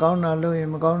Yan, Magona Loyin,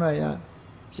 Magona Yan.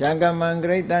 Younger man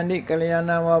great dandy,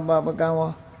 Kalyana,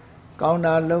 Babakawa.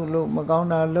 Gauna Lulu,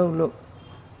 Magona Lulu.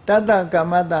 Tata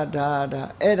Kamata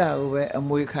Dada, Eda Uwe, and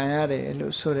Mukayare,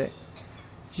 Lusure.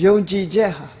 Yonji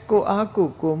Jeha, go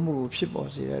Aku, go move,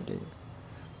 Shiposi that day.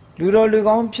 Ludo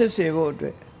Lugon Pisse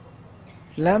Woodway.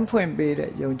 Lampoint bait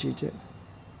at Yonji Je.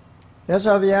 That's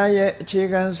of Yaye,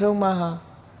 Chicken Somaha.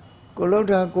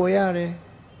 Golota Goyare.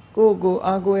 Go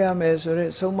Agoya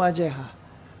Mesore, Soma Jeha.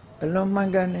 Along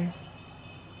Mangane.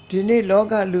 Dini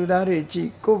Loga Ludari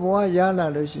Chi, go boy Yala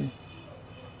Lucy.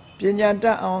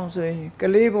 Pinyata on say,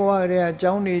 Kalibo area,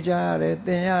 Johnny Jare,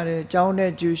 Tenyare,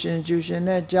 Johnny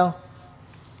Jushin, Jow.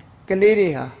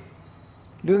 Kalidia.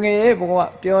 Lunge Ebo,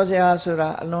 Piosia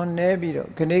Sura, alone Nebido,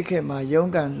 Kaneke, my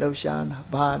young and Loshana,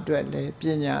 Ba Dwelle,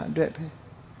 Pinya, Drepe.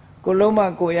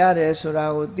 Coloma Goyare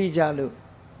Sura, Dijalu.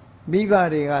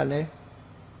 Biba Regale.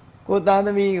 Go down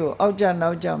the Migo, Outjan,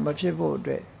 Outjan, but Chipo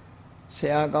Dre. Say,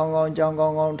 I gong on, John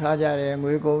Gong on Taja, and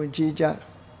we go in Chicha.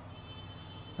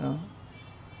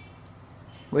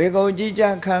 We go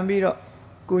Chicha, can be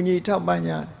Kuni top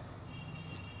banya.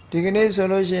 Taking a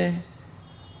solution.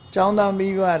 John down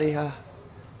Miva,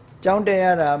 John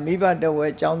Deara, Miva the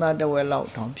way, John down the way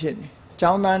out on Pitney.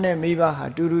 John down and Miva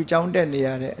had to do John Denny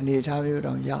and he have you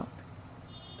on young.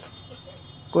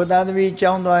 Go down to be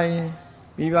John Doy,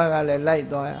 Miva light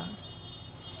doya.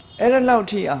 Era loud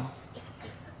tea.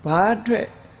 Bad trade.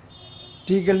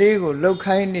 Tigalego, look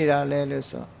high near a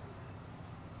lesso.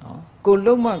 Go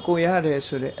loma go yare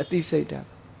so at the sata.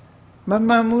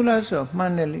 Mamma mula so,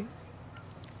 manly.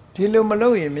 Tilo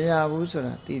Maloi, Mia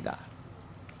Wusara, Tida.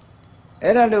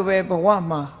 Era Love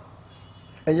Bawama.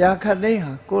 A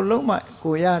Yakadeha, go loma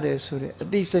go yare so at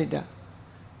the sata.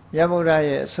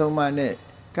 Yaboraya, so mane,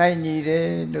 Kaini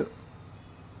de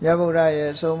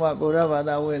Yaboraya, so much Borava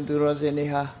that went to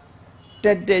Rosiniha.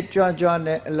 Dead John,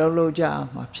 Lolo Jam,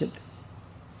 Mapsit.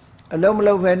 A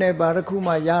Lomlo Vene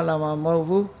Barakuma Yalama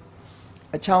Movu,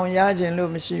 a Chow Yajin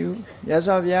Lumishu,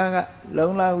 Yazov Yaga,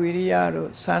 Longla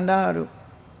Viriaro, Sandaru,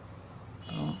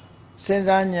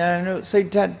 Senzanya,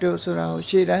 Saitatu Sura,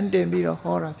 she ran de Miro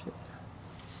Horror.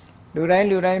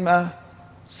 Luraima,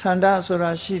 Sanda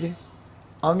Sura Shide,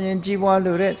 Omien Jiwa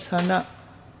Luret, Sanda,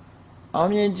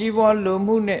 Omien Jiwa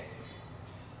Lumune,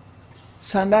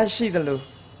 Sanda Shidalu.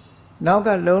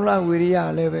 Naga Lola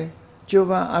Wiria Leve,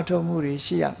 Juba Atomuri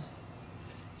Shia.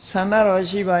 Sanaro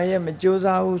Shiba Yem,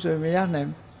 Josa Uso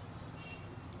Mianem.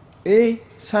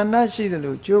 Sana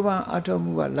Shidalu, Juba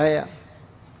Atomua Laya.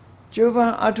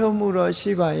 Juba Atomuro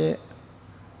Shiba Ye.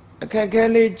 A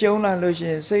Kakeli Jonah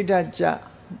Lucian, say that ja.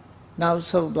 Now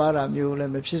so Dara Mule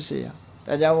Mepsia.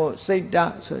 Tajamo say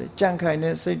that, so the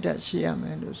Jankine say that Shia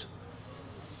Melus.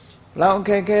 Long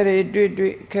Kakeri,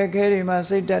 Kakeri must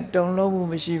say that don't know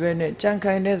Mishivene,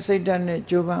 Jankine say that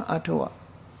Juba Atoa.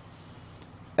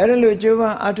 အဲ့ဒါလို့ကျိုးပ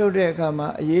န်းအထုတ်တဲ့အခါမှာ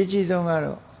အရေးကြီးဆုံးက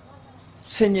တော့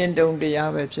ဆင်ញင်တုံတ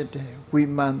ရားပဲဖြစ်တယ်ဝိ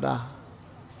မာန်တာ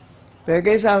ဘယ်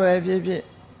ကိစ္စပဲဖြစ်ဖြစ်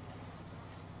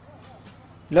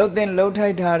လှုပ်တဲ့လှုပ်ထို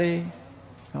က်တာတွေ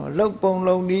လှုပ်ပုံ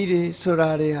လုံနည်းတွေဆို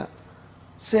တာတွေဟာ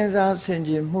စဉ်းစားဆင်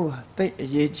ခြင်မှုဟာသိအ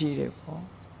ရေးကြီးတယ်ပေါ့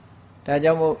ဒါ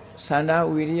ကြောင့်မို့သန္တာ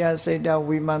ဝိရိယစိတ်တ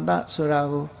ဝိမာန်တဆိုတာ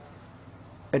ကို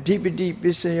အဓိပတိပ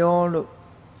စ္စယောလို့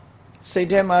စိတ်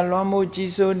ထဲမှာလွှမ်းမိုး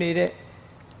ကြီးစိုးနေတဲ့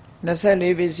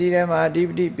24ပစ္စည်းထဲမှာအဓိပ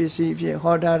တိပစ္စည်းဖြစ်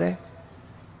ဟောထားတယ်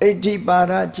အဋ္ဌိပါ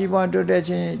ဒကြီးပွားတိုးတက်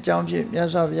ခြင်းအကြောင်းဖြစ်မြတ်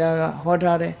စွာဘုရားကဟော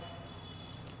ထားတယ်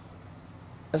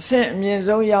အဆင့်အမြင့်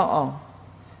ဆုံးရောက်အောင်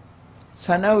သ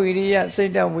န္တာဝိရိယစိ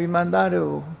တ်တဝိမာန်တ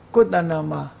တို့ကိုယ်တဏ္ဍာ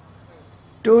မှာ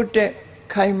တိုးတက်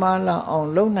ခိုင်မာလာအောင်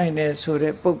လုပ်နိုင်တယ်ဆို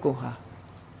တဲ့ပုဂ္ဂိုလ်ဟာ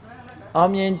အော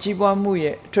င်မြင်ကြီးပွားမှု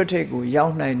ရဲ့အထွတ်ထိပ်ကိုရော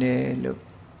က်နိုင်တယ်လို့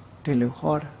ဒီလို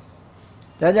ဟောတာ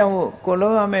ဒါကြောင့်မို့ကို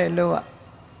လုံးရမယ့်လို့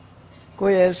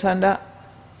ကိုယ့်ရဲ့ဆန္ဒ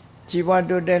ကြီးပွား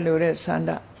တိုးတက်လို့တဲ့ဆန္ဒ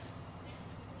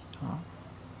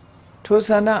ထိုဆ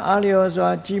န္ဒအားလျော်စွာ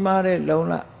ကြီးမားတဲ့လုံ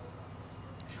လ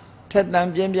ထက်သန်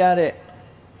ပြင်းပြတဲ့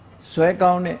ဇွဲ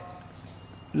ကောင်းတဲ့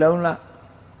လုံလ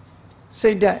စိ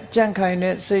တ်ဓာတ်ကြံ့ခိုင်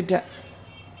တဲ့စိတ်ဓာတ်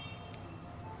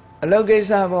အလောကိစ္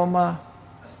စပေါ်မှာ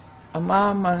အ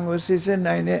မှားမှန်ကိုစစ်စစ်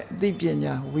နိုင်တဲ့အသိပ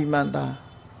ညာဝိမာန်တာ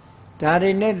ဒါ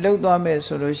တွေနဲ့လှုပ်သွားမယ်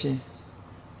ဆိုလို့ရှိရင်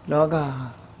လောက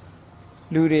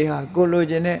လူတွေဟာကိုလို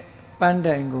ချင်တဲ့ပန်း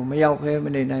တိုင်ကိုမရောက်ဖဲမ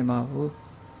နေနိုင်ပါဘူး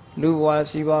လူဘဝ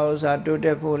စီးပွားဥစ္စာတိုးတ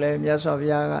က်ဖို့လဲမြတ်စွာဘု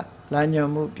ရားကလမ်းညွှ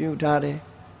န်မှုပြုထားတယ်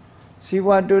စီး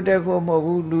ပွားတိုးတက်ဖို့မဟုတ်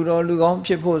ဘူးလူတော်လူကောင်း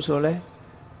ဖြစ်ဖို့ဆိုလဲ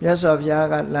မြတ်စွာဘုရား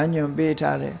ကလမ်းညွှန်ပေး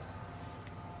ထားတယ်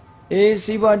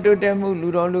စီးပွားတိုးတက်မှုလူ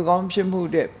တော်လူကောင်းဖြစ်မှု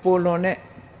တဲ့ပိုလွန်တဲ့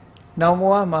နောင်ဘ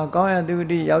ဝမှာကောင်းရသူ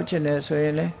တိရောက်ချင်တယ်ဆိုရ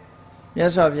င်လေမြ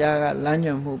တ်စွာဘုရားကလမ်း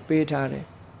ညွှန်မှုပေးထားတယ်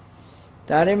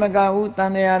ဒါတွေမကဘူးတ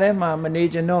န်တရားထဲမှာမနေ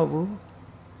ကြတော့ဘူး။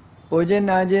အိုခြင်း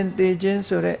နာခြင်းသိခြင်း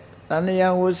ဆိုတဲ့တန်တ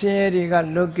ရားဝဆင်းရဲတွေက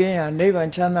လွတ်ကင်းရာနိဗ္ဗာန်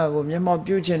ချမ်းသာကိုမျက်မှောက်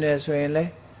ပြုခြင်းတယ်ဆိုရင်လေ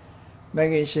မဂ္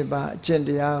ဂင်၈ပါးအကျင့်တ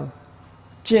ရားကို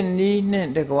ကျင့်နည်းနဲ့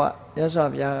တကွမြတ်စွာ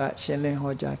ဘုရားကရှင်းလင်း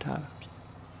ဟောကြားထားတာ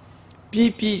ပြ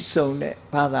ည့်စုံတဲ့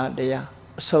ဘာသာတရား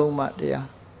အဆုံးအမတရား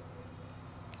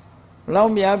ဘလော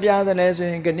က်များပြားတယ်လဲဆို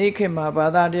ရင်ခဏခေတ်မှာဘာ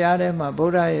သာတရားထဲမှာဗု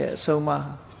ဒ္ဓရဲ့အဆုံးအမ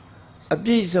အပြ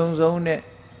ည့်စုံဆုံးနဲ့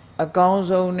အကောင်း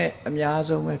ဆုံးနဲ့အများ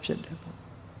ဆုံးပဲဖြစ်တယ်ပေါ့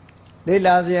လေ့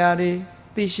လာစရာတွေ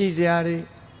သိရှိစရာတွေ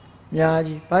အများ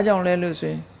ကြီးဘာကြောင့်လဲလို့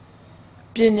ဆိုရင်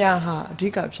ပညာဟာအဓိ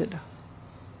ကဖြစ်တာ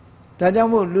ဒါကြော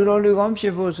င့်မို့လူတော်လူကောင်းဖြ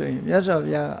စ်ဖို့ဆိုရင်မြတ်စွာဘု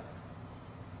ရားက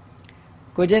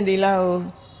ကိုကျင့်သီလကို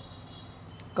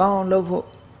ကောင်းအောင်လုပ်ဖို့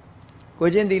ကို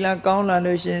ကျင့်သီလကောင်းလာ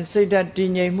လို့ရှိရင်စိတ်ဓာတ်တည်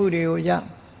ငြိမ်မှုတွေကိုရ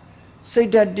စိ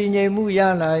တ်ဓာတ်တည်ငြိမ်မှုရ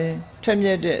လာရင်ထက်မြ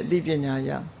က်တဲ့အသိပညာရ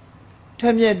ထ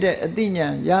က်မြက်တဲ့အသိဉာ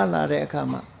ဏ်ရလာတဲ့အခါ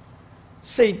မှာ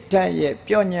စိတ်ဓာတ်ရဲ့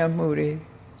ပြော့ညံ့မှုတွေ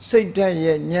စိတ်ဓာတ်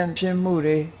ရဲ့ဉာဏ်ဖြင်းမှု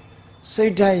တွေစိ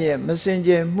တ်ဓာတ်ရဲ့မစင်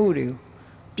ကြယ်မှုတွေ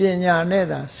ကိုပညာနဲ့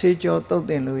သာဆေးကြောသုတ်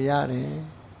သင်လို့ရတယ်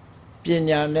ပ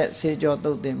ညာနဲ့ဆေးကြော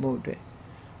သုတ်သင်မှုတွေ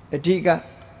အဓိက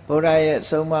ဗုဒ္ဓရဲ့အ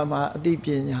ဆုံးအမမှာအသိပ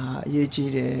ညာအရေး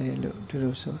ကြီးတယ်လို့သူ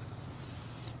တို့ဆို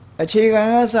အခြေခံ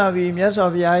ကစပြီးမြတ်စွာ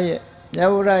ဘုရားရဲ့မြတ်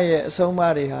ဗုဒ္ဓရဲ့အဆုံးအမ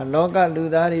တွေဟာလောကလူ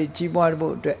သားတွေကြီးပွား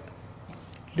ဖို့အတွက်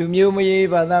လူမျိုးမရွေး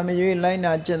ဘာသာမရွေးလိုက်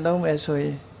နာကျင့်သုံးမယ်ဆိုရ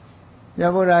င်မြ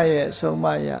တ်ဗုဒ္ဓရဲ့အဆုံးအမ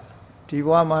ရဒီဘ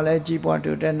ဝမှာလည်းကြီးပွား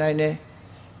တိုးတက်နိုင်တယ်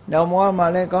နောက်ဘဝမှာ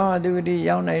လည်းကောင်းအတုတိ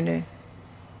ရောက်နိုင်တယ်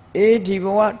ဒီဘ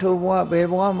ဝထိုဘဝဘယ်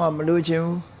ဘဝမှမလိုချင်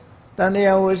ဘူးတန်တ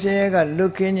ရားဝဆင်းရဲကလွ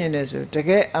တ်ကင်းနေတယ်ဆိုတက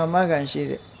ယ်အာမခံရှိ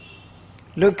တဲ့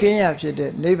လွတ်ကင်းရဖြစ်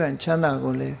တဲ့နိဗ္ဗာန်ချမ်းသာ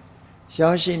ကိုလည်းရော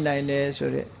က်ရှိနိုင်တယ်ဆို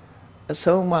တဲ့အ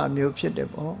ဆုံးအမမျိုးဖြစ်တယ်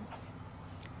ပေါ့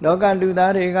လောကလူ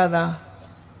သားတွေကသာ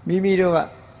မိမိတို့က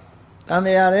တန်တ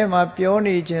ရားထဲမှာပြော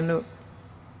နေခြင်းလို့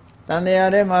တန်တ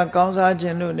ရားထဲမှာကောင်းစားခြ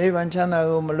င်းလို့နိဗ္ဗာန်ချမ်းသာ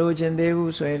ကိုမလိုချင်သေး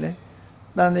ဘူးဆိုရင်လေ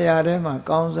တန်တရားထဲမှာ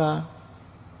ကောင်းစား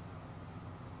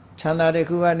ချမ်းသာတစ်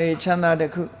ခုကနေချမ်းသာတ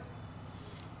စ်ခု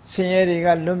ဆင်းရဲတွေက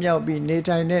လွတ်မြောက်ပြီးနေ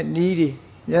ထိုင်တဲ့နည်းတွေ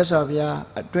မြတ်စွာဘုရား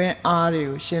အတွင်းအားတွေ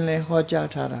ကိုရှင်းလင်းဟောကြား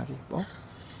ထားတာဒီပေါ့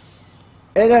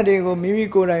အဲ့ဒါတွေကိုမိမိ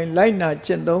ကိုယ်တိုင်လိုက်နာကျ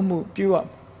င့်သုံးမှုပြုရ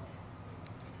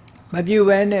မပြု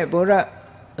ဘဲနဲ့ဗုဒ္ဓ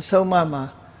အဆုံးအမမှာ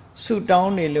ဆုတော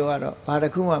င်းနေလို့ကတော့ဘာတ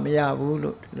စ်ခုမှမရဘူး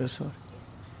လို့ဒီလိုဆို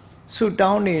ဆု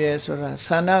တောင်းနေတယ်ဆိုတာဆ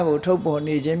န္ဒကိုထုတ်ပေါ်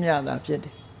နေခြင်းမျှသာဖြစ်တ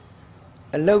ယ်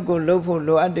အလုတ်ကိုလှုပ်ဖို့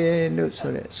လိုအပ်တယ်လို့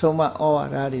ဆိုတဲ့ဆုံးမဩဝါ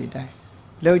ဒတွေအတိုင်း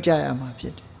လှုပ်ကြရမှာဖြ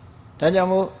စ်တယ်ဒါကြော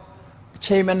င့်မို့အ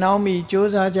ချိန်မနှောင်းမီကြိုး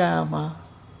စားကြရမှာ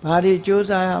ဘာတွေကြိုး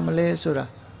စားရမလဲဆိုတာ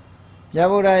မြတ်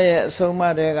ဗုဒ္ဓရဲ့အဆုံးအမ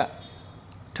တွေက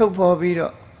ထုတ်ဖော်ပြီး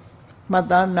တော့မှတ်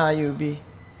သားနာယူပြီး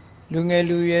လူငယ်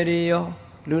လူရွယ်တွေရော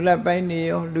လူလက်ပိုင်းတွေ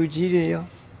ရောလူကြီးတွေရော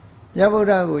မြတ်ဗုဒ္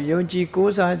ဓကိုယုံကြည်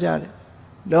ကိုးစားကြတဲ့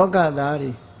လောကသား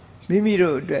တွေမိမိ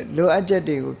တို့အတွက်လိုအပ်ချက်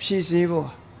တွေကိုဖြည့်ဆည်းဖို့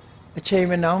အချိန်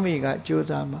မနှောင်းမီကကြိုး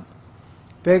စားမှာ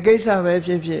ဘယ်ကိစ္စပဲဖြ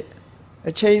စ်ဖြစ်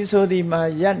အချိန်ဆိုဒီမှာ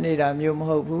ရပ်နေတာမျိုးမ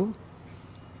ဟုတ်ဘူး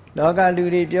လောကလူ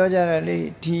တွေပြောကြတယ်လေ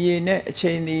ဒီရည်နဲ့အ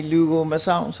ချိန်ဒီလူကိုမ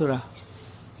ဆောင်ဆိုတာ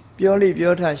ပြောလိ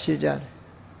ပြောထားရှိကြတယ်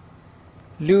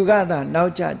လူကသာနော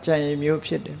က်ကျကြံရည်မျိုး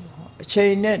ဖြစ်တယ်အချိ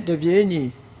န်နဲ့တပြေးညီ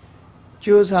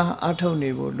ကြိုးစားအထောက်နေ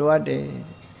ဖို့လိုအပ်တယ်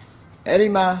အဲ့ဒီ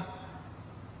မှာ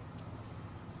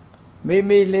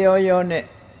မိလျောရောနဲ့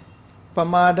ပ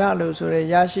မာဒလို့ဆိုရ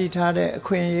ရရှိထားတဲ့အ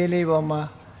ခွင့်အရေးလေးပေါ်မှာ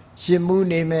ရင်မှု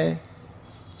နေမယ်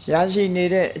ရရှိနေ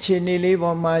တဲ့အခြေအနေလေး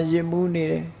ပေါ်မှာရင်မှုနေ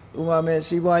တယ်ဥပမာ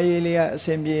စီးပွားရေးလေးကအဆ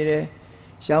င်ပြေတယ်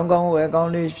ရောင်းကောင်းဝယ်ကော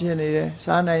င်းလေးဖြစ်နေတယ်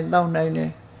စားနိုင်တောက်နိုင်တ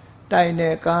ယ်တိုက်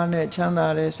နဲ့ကားနဲ့ချမ်းသာ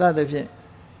တယ်စသဖြင့်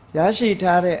ရရှိ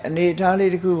ထားတဲ့အနေအထား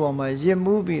လေးတစ်ခုပေါ်မှာရင်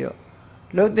မှုပြီးတော့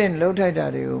လှုပ်တဲ့လှုပ်ထိုက်တာ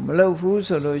တွေကိုမလှုပ်ဘူး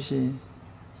ဆိုလို့ရှိ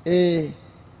ရင်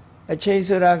အချိန်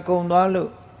ဆိုတာကုန်သွားလို့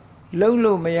လှုပ်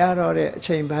လို့မရတော့တဲ့အ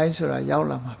ချိန်ပိုင်းဆိုတာရောက်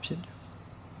လာမှာဖြစ်တယ်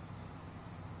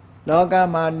လောက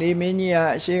မှာနေမင်းကြီးဟာ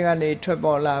အရှိကနေထွက်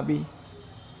ပေါ်လာပြီး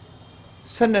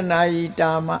12နာရီ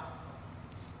တာမှ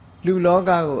လူလောက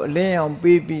ကိုအလင်းရောင်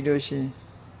ပေးပြီးလို့ရှင်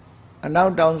အနော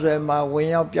က်တောင်ဆွဲမှာဝင်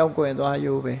ရောက်ပျောက်ကွယ်သွား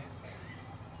ရိုးပဲ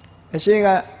အရှိက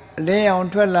အလင်းရောင်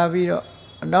ထွက်လာပြီးတော့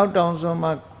အနောက်တောင်ဆွဲ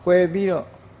မှာကွယ်ပြီးတော့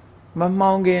မ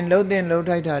မှောင်ခင်လှုပ်တဲ့လှုပ်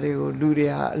ထိုက်တာတွေကိုလူတွေ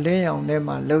ဟာအလင်းရောင်ထဲ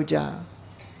မှာလှုပ်ကြ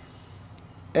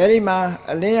အဲ့ဒီမှာ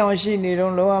အလင်းရောင်ရှိနေ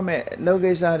တော့လှုပ်ရမယ်လှုပ်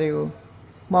ကိစ္စတွေကို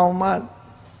မှောင်မ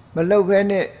မလှုပ်ဘဲ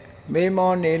နဲ့မေး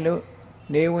မောနေလို့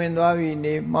နေဝင်သွားပြီ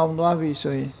နေမှောင်သွားပြီ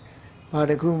ဆိုရင်ဘာ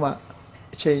တစ်ခုမှ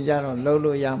အချိန်ကြတော့လှုပ်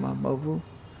လို့ရမှာမဟုတ်ဘူး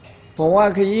ဘဝ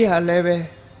ခရီးဟာလည်းပဲ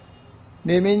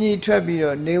နေမင်းကြီးထွက်ပြီး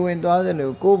တော့နေဝင်သွားသ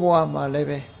လိုကိုယ်ဘဝမှာလည်း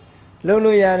ပဲလှုပ်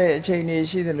လို့ရတဲ့အချိန်တွေ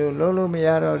ရှိသလိုလှုပ်လို့မရ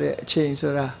တော့တဲ့အချိန်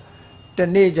ဆိုတာတ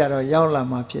နေ့ကြတော့ရောက်လာ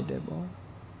မှာဖြစ်တယ်ပေါ့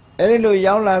အဲ့ဒီလို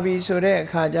ရောက်လာပြီဆိုတဲ့အ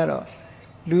ခါကျတော့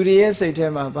လူတွေရဲ့စိတ်ထဲ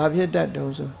မှာဘာဖြစ်တတ်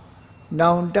တုံးဆို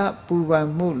နောင်တပူပန်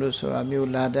မှုလို့ဆိုတာမျိုး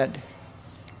လာတတ်တယ်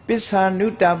ပစ္ဆာနု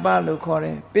တ္တပလို့ခေါ်တ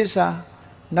ယ်ပစ္ဆာ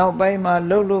နောက်ပိုင်းမှာ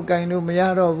လှုပ်လို့ကင်လို့မရ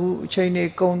တော့ဘူးအချိန်တွေ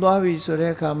ကုန်သွားပြီဆို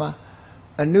တဲ့အခါမှာ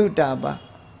အနုတ္တပ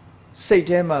စိတ်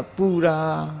ထဲမှာပူတာ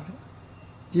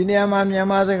ဒီနေရာမှာမြန်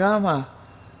မာစကားမှာ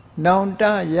နောင်တ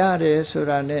ရတယ်ဆို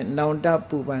တာနဲ့နောင်တ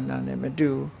ပူပန်တာနဲ့မ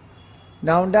တူဘူး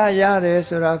နောင်တရတယ်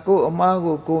ဆိုတာကိုယ်အမား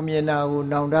ကိုမြင်တာကို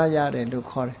နောင်တရတယ်လို့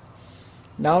ခေါ်တယ်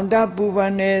နောင်တပူပ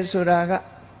န်နေဆိုတာက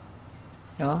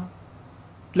နော်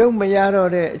လုံးမရ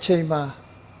တော့တဲ့အချိန်မှာ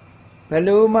ဘယ်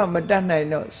လိုမှမတတ်နိုင်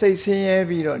တော့စိတ်ဆင်းရဲ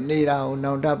ပြီးတော့နေတာကို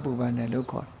နောင်တပူပန်တယ်လို့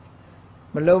ခေါ်တယ်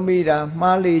မလုံးမိတာ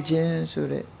မှားလေခြင်းဆို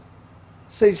တဲ့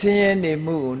စိတ်ဆင်းရဲနေ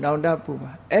မှုကိုနောင်တပူပ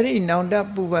န်အဲ့ဒီနောင်တ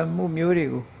ပူပန်မှုမျိုးတွေ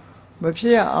ကိုမဖြ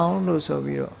စ်အောင်လို့ဆို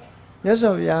ပြီးတော့မြတ်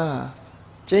စွာဘုရားဟာ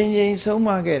ချိန်ချိန်ဆုံးမ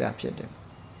ခဲ့တာဖြစ်တယ်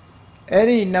အဲ့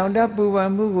ဒီနောင်တပူပ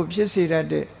န်မှုကိုဖြစ်စေတတ်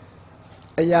တဲ့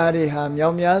အရာတွေဟာမြော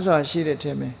က်များစွာရှိတဲ့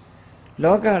ထဲမှာ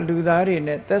လောကလူသားတွေ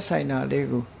နဲ့သက်ဆိုင်တာလေး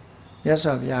ကိုမြတ်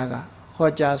စွာဘုရားကဟော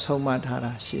ကြားဆုံးမထား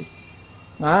တာရှိ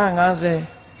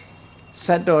950 ဇ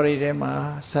တ်တော်တွေထဲမှာ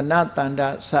ဇနတန္တ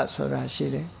ဇတ်ဆိုတာရှိ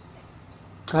တယ်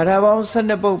ဂါထာပေါင်း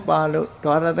12ပုဒ်ပါလို့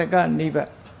ဒွါရတကနိဗ္ဗာ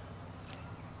န်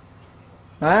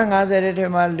950တဲ့ထဲ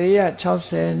မှာ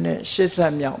460နဲ့8ဇ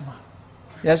တ်မြောက်မှာ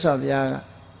မြတ်စွာဘုရားက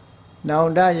နော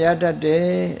င်တရတတ်တယ်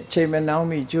အချိန်မနှောင်း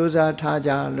မီကြိုးစားထား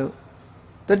ကြလို့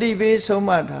တတိပေးဆုံး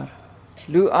မထားတာ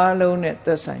လူအားလုံးနဲ့သ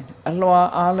က်ဆိုင်တယ်အလွှာ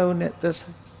အားလုံးနဲ့သက်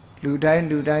ဆိုင်လူတိုင်း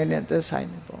နဲ့သက်ဆိုင်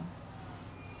တယ်ပေါ့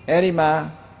အဲ့ဒီမှာ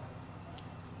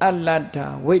အလတ္ထ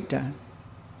ဝိတ္တံ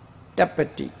တပ္ပ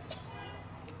တိ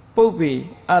ပုပ္ပေ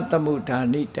အတ္တမုဒ္ဒာ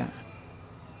နိတံ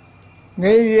င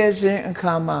ယ်ရွယ်စဉ်အ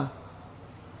ခါမှာ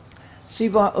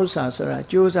စီးပွားဥစ္စာဆိုတာ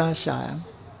ကြိုးစားရှာ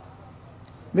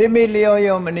ရမိလျော်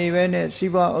ရောမနေပဲနဲ့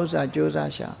စီးပွားဥစ္စာကြိုး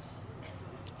စားရှာ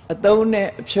အသုံးနဲ့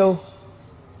အဖြုံး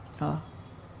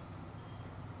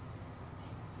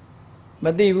မ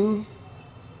သိဘူး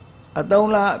အသုံး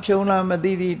လားအဖြုံးလားမ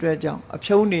သိသည့်အတွက်ကြောင့်အ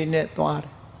ဖြုံးနေနဲ့သွားတ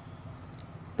ယ်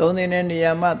သုံးတဲ့နေ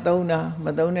ရာမှာသုံးတာမ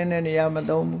သုံးတဲ့နေရာမ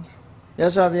သုံးဘူးရ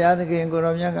သော်ဘုရားသခင်ကို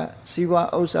ရောမြတ်ကစီးပွား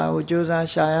ဥစ္စာကိုကြိုးစား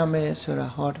ရှာရမယ်ဆိုတာ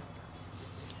ဟောတယ်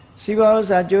စီးပွားဥစ္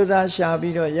စာကြိုးစားရှာ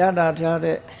ပြီးတော့ရတာထား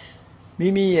တဲ့မိ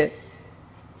မိရဲ့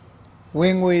ဝ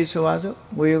င်ငွေဆိုပါစို့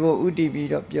ငွေကိုဥတည်ပြီး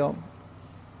တော့ပြော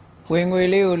ဝင်ငွေ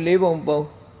လေးကို၄ပုံပုံ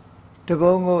တစ်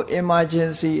ပုံကို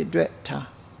emergency အတွက်ထား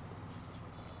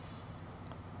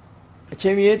အချိ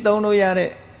န်ကြီးသုံးလို့ရ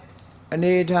တဲ့အ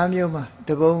နေအထားမျိုးမှာတ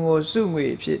စ်ပုံကိုစုငွေ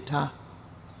ဖြစ်ထား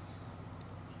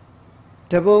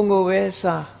တစ်ပုံကိုပဲ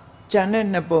စားကြံတဲ့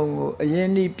နှစ်ပုံကိုအရင်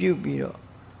နှီးပြုတ်ပြီးတော့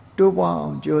တိုးပွားအော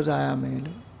င်ကြိုးစားရမယ်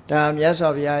လို့ဒါမြတ်စွာ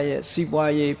ဘုရားရဲ့စီး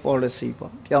ပွားရေး policy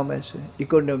ပေါ့ပြောမယ်ဆိုရင်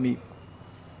economy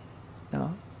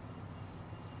နော်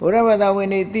ဘုရားဘာသာဝင်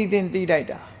တွေသိသိလိုက်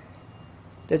တာ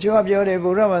တချို့ကပြောတယ်ဘု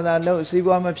ရားဘာသာလို့စီး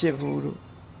ပွားမဖြစ်ဘူးလို့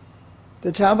တ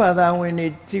ခြားဘာသာဝင်တွေ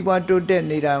စီးပွားတိုးတက်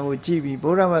နေတာကိုကြည့်ပြီးဗု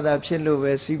ဒ္ဓဘာသာဖြစ်လို့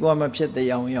ပဲစီးပွားမဖြစ်တဲ့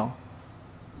ရောင်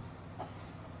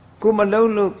ကိုမ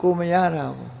လုံးလို့ကိုမရတာ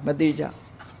ကိုမသိကြ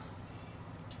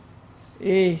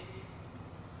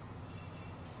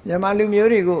မြန်မာလူမျိုး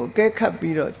တွေကိုအကဲခတ်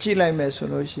ပြီးတော့ကြည့်လိုက်မယ်ဆို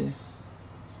လို့ရှိရင်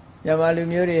မြန်မာလူ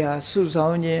မျိုးတွေဟာစုဆော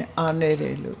င်ခြင်းအားနည်းတ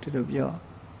ယ်လို့ဒီလိုပြော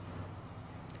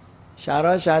ရှာ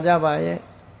တော့ရှာကြပါရဲ့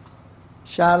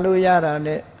ရှာလို့ရတာ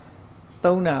နဲ့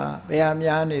သုံးတာဘယ်ဟာ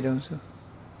များနေတုံးဆို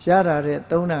ရတာတဲ့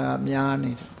သုံးတာကများ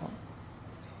နေတယ်ပေါ့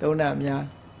သုံးတာများ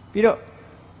ပြီးတော့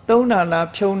သုံးတာလား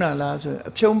ဖြုံးတာလားဆို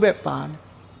အဖြုံးဘက်ပါနေ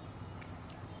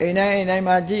အိမ်တိုင်း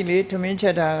မှာကြည့်လေထမင်းချ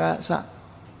က်တာကစ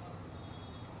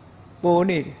ပိုး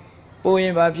နေတယ်ပိုးရ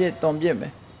င်ဘာဖြစ်တုံပြစ်မ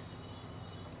ယ်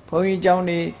ဘုန်းကြီးเจ้า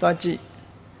နေသွားကြည့်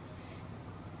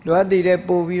လွတ်တည်တဲ့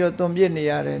ပို့ပြီးတော့တုံပြစ်နေ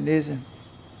ရတယ်နေစဉ်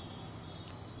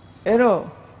အဲ့တော့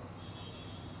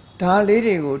ဒါလေး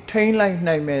တွေကိုထိမ့်လိုက်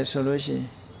နိုင်မယ်ဆိုလို့ရှိရင်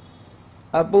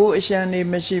အပိုးအရှံနေ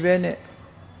မရှိဘဲနဲ့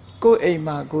ကိုယ်အိမ်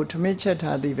မှာကိုထမင်းချက်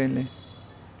ထားသည်ပဲလေ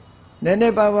နည်းန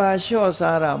ည်းပါးပါးလျှော့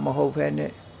စားတာမဟုတ်ဘဲ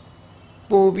နဲ့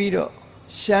ပို့ပြီးတော့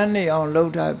ရှမ်းနေအောင်လှု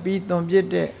ပ်ထားပြီးသွန်ပြစ်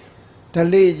တဲ့ဓ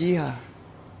လေ့ကြီးဟာ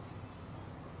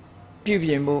ပြုပြ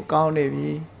င်ဖို့ကောင်းနေ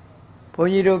ပြီဘု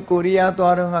န်းကြီးတို့ကိုရီးယား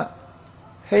သွားတော့က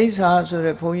ဟိန်းစာဆို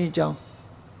တဲ့ဘုန်းကြီးကျောင်း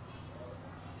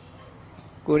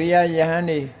ကိုရီးယားယဟန်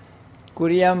နေကို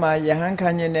ရီးယားမှာယဟန်ခံ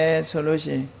နေတယ်ဆိုလို့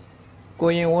ရှိရင်ကို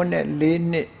ရင်ဝတ်နဲ့4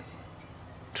 နှစ်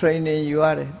training ယူရ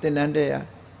တယ်သင်တန်းတက်ရ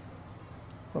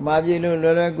ဗမာပြည်လို့လွ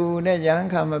ယ်လွယ်ကူကူနဲ့ယဟန်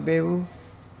ခံမပေးဘူး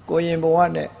ကိုရင်ဘဝ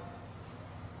နဲ့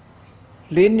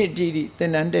4 နှစ်တိတိသ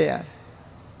င်တန်းတက်ရတယ်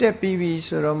တက်ပြီးပြီ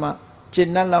ဆိုတော့မှကျ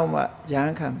င့်တ်လောက်မှယဟ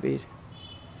န်ခံပေးတယ်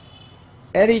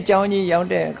အဲ့ဒီကျောင်းကြီးရောက်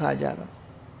တဲ့အခါကျတော့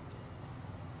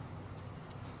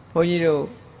ဘုန်းကြီးတို့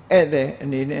ဧည့်သည်အ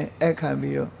နေနဲ့အခမ်း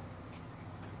ပြီးတော့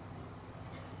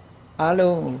အား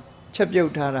လုံးချက်ပြု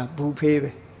တ်ထားတာဘူဖေး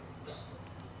ပဲ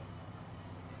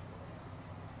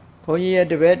ဘုန်းကြီးရဲ့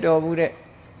တပည့်တော်ဘူးတဲ့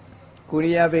ကို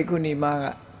ရီးယားဘိက္ခုနီမက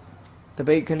တ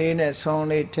ပိတ်ကလေးနဲ့ဆောင်း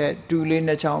လေးထက်တူလေး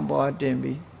နှစ်ချောင်းပေါ်တင်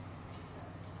ပြီး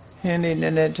ဟင်းလေးန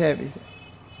ည်းနည်းထည့်ပြီး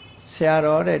ဆရာ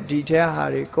တော်တဲ့ဒီထဲဟာ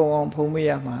တွေကုံအောင်ဖုံးမ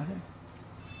ရမှာတဲ့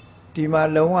ဒီမှာ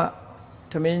လုံးဝ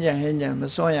သမင်းကြံဟင်းကြံမ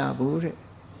စွန့်ရဘူးတဲ့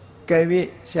ကဲပြီး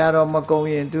ဆရာတော်မကုံ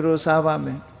ရင်သူတို့စားပါမ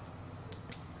ယ်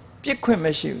ပြစ်ခွင့်မ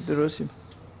ရှိဘူးသူတို့စီ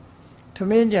သ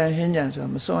မင်းကြံဟင်းကြံဆိုတာ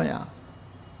မစွန့်ရ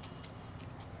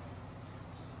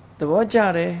သဘောကျ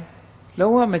တယ်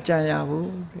လုံးဝမကြံရဘူး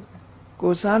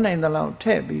ကိုစားနိုင်တဲ့လောက်ထ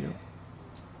ည့်ပြီးတော့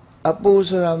အပူ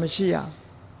ဆိုတာမရှိရ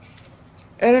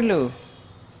အဲ့ဒါလို့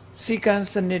စီကံ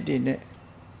စနစ်တွေနဲ့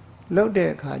လှုပ်တဲ့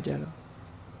အခါကျတော့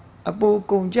အပူ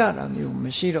ကုန်ကြတာမျိုးမ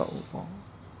ရှိတော့ဘူးပေါ့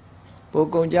ပူ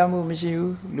ကုန်ကြမှုမရှိ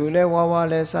ဘူးလူလဲဝါဝါ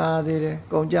လဲစားသေးတယ်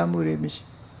ကုန်ကြမှုတွေမရှိ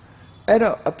အဲ့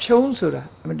တော့အဖြုံးဆိုတာ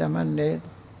အမှန်တမ်းနဲ့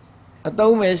အ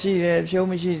သုံးပဲရှိတယ်ဖြုံး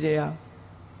မရှိစေရ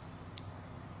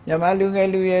မြန်မာလူငယ်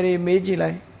လူရွယ်တွေမေးကြည့်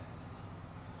လိုက်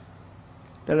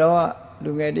တလောက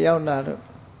လူငယ်တယောက်လာတော့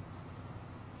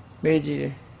မေးကြည့်တ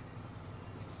ယ်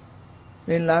မ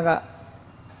င်းလာက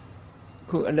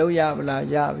ခုအလုပ်ရပါလား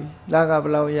ရပြီလာကဘ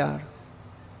ယ်လောက်ရ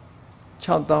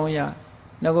6000ရ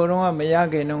ငကိုယ်တော့မရ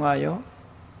ခင်တော့ရော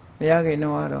မရခင်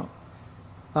တော့ကတော့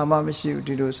ဘာမှမရှိဘူး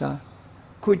ဒီလိုစား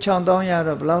ခု6000ရ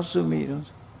တော့ဘယ်လောက်စုမိတော့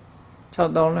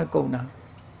6000လဲကုန်တာ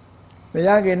မရ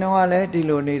ခင်တော့လည်းဒီ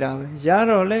လိုနေတာပဲရ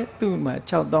တော့လဲသူ့မှာ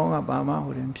6000ကဘာမှ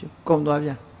ဟိုတင်ဖြစ်ကုန်သွားပြ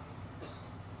န်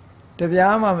တ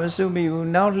ပြားမှမစုမိဘူး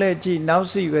နောက်လှည့်ကြည့်နောက်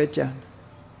စီပဲကြံ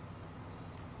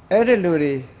အဲ့ဒီလို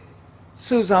တွေ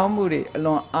စုဆောင်မှုတွေအ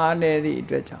လွန်အားနည်းသည့်အ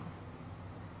တွက်ကြောင့်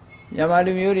မြန်မာ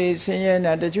လူမျိုးတွေဆင်းရဲ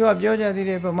နေတာတချို့ကပြောကြသေး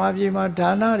တယ်ဗမာပြည်မှာဒါ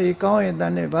နတွေကောင်းရင်တ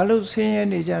န်းနဲ့ဘာလို့ဆင်းရဲ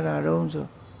နေကြတာတုံးဆို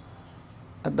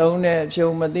အတုံးနဲ့အဖြုံ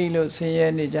မသိလို့ဆင်းရဲ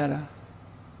နေကြတာ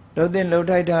လှုပ်တဲ့လှုပ်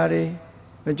ထိုက်တာတွေ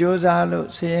မကြိုးစားလို့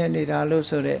ဆင်းရဲနေတာလို့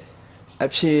ဆိုတဲ့အ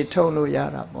ဖြေထုတ်လို့ရ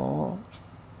တာပေါ့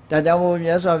ဒါကြောင့်မို့မြ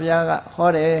တ်စွာဘုရားကဟော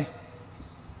တယ်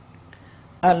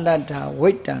အလတ္ထဝိ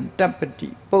တ္တံတပ္ပတိ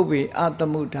ပုပ္ပေအာတ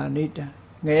မှုဌာနိတံ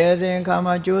ငယ်စဉ်အခါ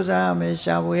မှာကြိုးစားရမယ်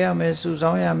ရှာဖွေရမယ်စု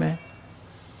ဆောင်းရမယ်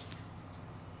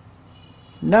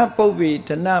နတ်ပုပ္ပေဓ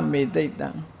နမေသိတံ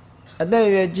အသက်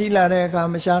ရွယ်ကြီးလာတဲ့အခါ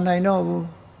မရှာနိုင်တော့ဘူး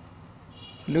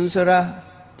လူဆိုတာ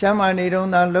ကျမ်းမာနေတော့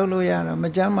သာလှုပ်လို့ရတာမ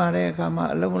ကျမ်းမာတဲ့အခါမှာ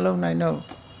အလုံးမလုံးနိုင်တော့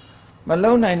မ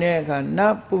လုံးနိုင်တဲ့အခါန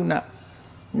တ်ပုဏ္ဏ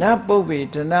နတ်ပုပ္ပေ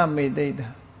ဓနမေသိတံ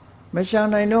မရှာ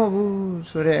နိုင်တော့ဘူး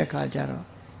ဆိုတဲ့အခါကျတော့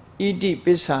ဣတိပ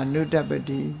စ္ဆာနုတ္တပ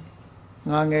တိ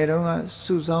ငါငယ်တော့က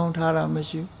စုဆောင်းထားတာမ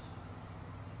ရှိ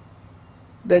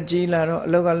သက်ကြီးလာတော့အ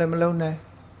လောက်ကလည်းမလုံးနိုင်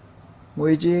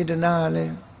ငွေကြေးတနာကလ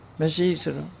ည်းမရှိ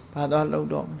ဆိုတော့ဘာသွားလုံး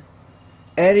တော့မလဲ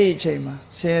အဲ့ဒီအချိန်မှာ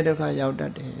ဆင်းရဲဒုက္ခရောက်တ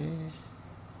တ်တယ်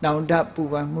နောင်တပူ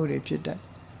ပန်မှုတွေဖြစ်တတ်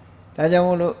ဒါကြောင့်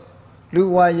မို့လို့လူ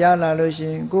ဝါရလာလို့ရှိ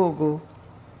ရင်ကိုယ့်ကို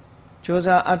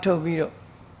조사 아토비로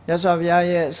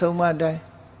여섯야의 소마다이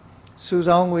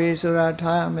수성위 수라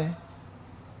타야메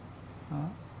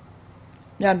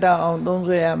냐다옹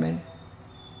동소야메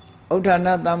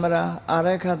오타나 담라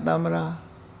아레카 담라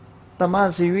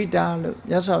담아시위다로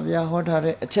여섯야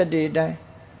호타레 어쳇데다이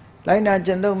라이나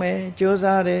젠동메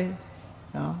조사레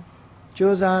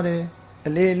조사레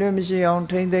알레르미시옹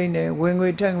ထိမ့်သိမ့်နေဝင်ငွေ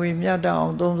ထက်ငွေမြတ်အော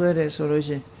င်သုံးဆွဲတယ်ဆိုလို့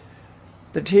ရှိရင်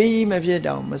တထေးကြီးမဖြစ်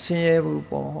တော့မဆင်းရဲဘူး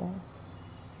ပေါ့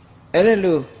အဲ့ဒါ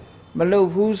လို့မလုပ်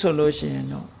ဘူးဆိုလို့ရှိရင်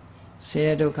တော့ဆင်း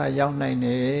ရဲဒုက္ခရောက်နိုင်တ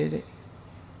ယ်တဲ့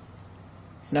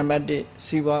နံပါတ်1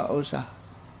စီးပွားဥစ္စာ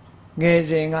ငယ်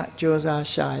စဉ်ကကြိုးစား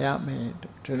ရှာရမယ်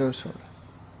ဒီလိုဆို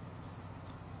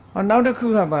တာနောက်တစ်ခု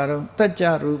ကဘာတော့တကြ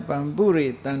ရူပံပုရိ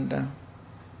တန္တံ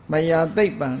မယာသိ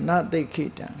ပ္ပံနသိခိ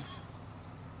တံ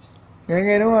င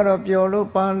ယ်တော့ကတော့ပျော်လို့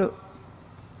ပါလို့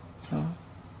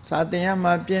စာတင်ရ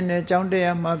မှာပြင်းတယ်ကြောင်းတက်ရ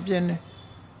မှာပြင်းတယ်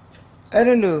အဲ့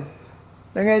ဒါလို့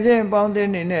တကယ်ချင်းပေါင်းတဲ့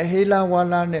နေနဲ့ဟေလာဝါ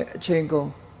လာနဲ့အချိန်ကုန်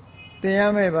တင်ရ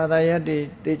မယ့်ဘာသာရပ်တွေ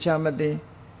တေချာမသိ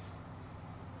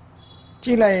ကြ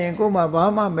ည့်လိုက်ရင်ကိုယ်မှဘာ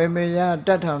မှမေမေရတ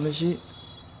တ်တာမရှိ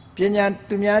ပညာ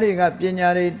သူများတွေကပညာ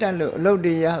တွေတတ်လို့အလုပ်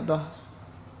တွေရသွား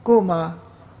ကိုယ်မှ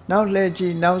နောက်လှည့်ကြ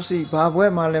ည့်နောက်စီဘာဘွဲ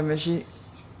မှလည်းမရှိ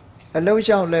အလုံး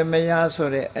လျှောက်လည်းမရဆို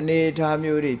တဲ့အနေအထား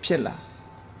မျိုးတွေဖြစ်လာ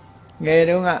ငယ်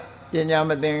တုန်းကပညာ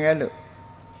မသင်ခဲ့လို့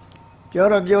ပြော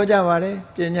တော့ပြောကြပါတယ်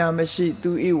ပညာမရှိ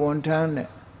သူဤဝန်ထမ်းနဲ့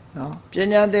နော်ပ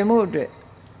ညာသင်မှုအတွက်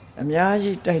အများ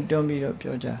ကြီးတိုက်တွန်းပြီးတော့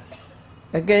ပြောကြ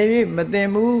အကယ်၍မသင်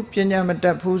ဘူးပညာမတ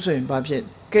တ်ဘူးဆိုရင်ဘာဖြစ်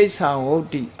ကိစ္စဝုဒ္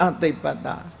ဓိအသိပ္ပတ္တ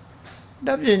တ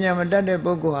တ်ပညာမတတ်တဲ့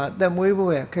ပုဂ္ဂိုလ်ဟာအသက်မွေး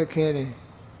ဖို့ရခက်ခဲတယ်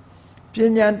ပ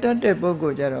ညာတတ်တဲ့ပုဂ္ဂို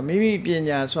လ်ကြတော့မိမိပ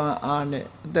ညာစွမ်းအားနဲ့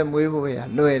အသက်မွေးဖို့ရ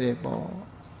လွယ်တယ်ပေါ့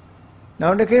နော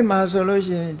က်တစ်ခေတ်မှာဆိုလို့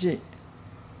ရှိရင်ကြည့်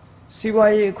စီး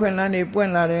ပွားရေးအခွင့်အလမ်းတွေပွ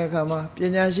င့်လာတဲ့အခါမှာပ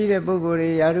ညာရှိတဲ့ပုဂ္ဂိုလ်တွေ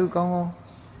ယာရုကောင်းကောင်း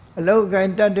အလောက်ကို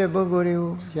င်းတတ်တဲ့ပုဂ္ဂိုလ်တွေ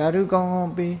ကိုယာရုကောင်းကော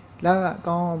င်းပြီးလက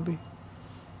ကောင်းကောင်းပြီး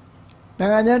နို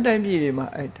င်ငံခြားတိုင်းပြည်တွေမှာ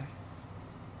အဲ့တိုင်း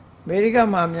အမေရိက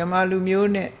မှာမြန်မာလူမျိုး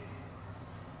နဲ့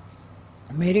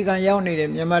အမေရိကန်ရောက်နေတဲ့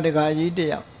မြန်မာတကာကြီးတ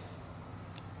ယောက်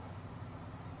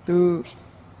သူ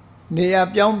နေရာ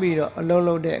ပြောင်းပြီးတော့အလုပ်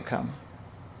လုပ်တဲ့အခါမှာ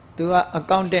သူကအ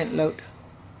ကောင့်တန့်လုပ်တာ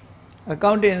အ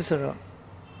ကောင့်တန့်ဆိုတော့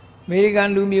အမေရိကန်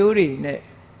လူမျိုးတွေနဲ့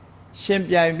ရှင်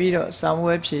ပြိုင်ပြီးတော့စာ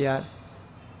မွေးဖြေရတယ်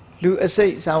လူအစိ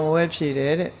တ်စာမွေးဖြေတ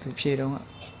ယ်တဲ့သူဖြေတော့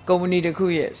ကုမ္ပဏီတစ်ခု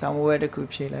ရဲ့စာမွေးတစ်ခု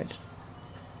ဖြေလိုက်တယ်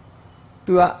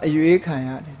သူကအရွေးခံရ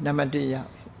တယ်နံပါတ်1ရ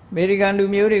အမေရိကန်လူ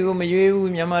မျိုးတွေကိုမရွေး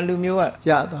ဘူးမြန်မာလူမျိုးက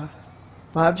ရသွား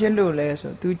ဘာဖြစ်လို့လဲ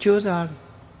ဆိုသူစူးစ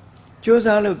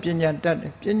မ်းလို့ပညာတတ်တ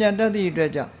ယ်ပညာတတ်သည့်အတွ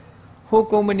က်ကြောင့်ဟို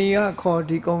ကုမ္ပဏီကခေါ်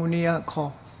ဒီကုမ္ပဏီက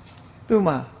ခေါ်သူ့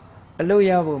မှာအလုပ်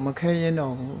ရဖို့မခဲရင်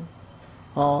တော့ဘူး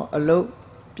ဟောအလုပ်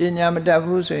ပညာမတတ်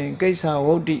ဘူးဆိုရင်ကိစ္စ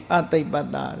ဝုဒ္ဓိအသိပ္ပတ္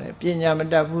တတဲ့ပညာမ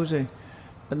တတ်ဘူးဆိုရင်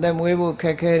အသက်မွေးဖို့ခ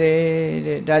က်ခဲတယ်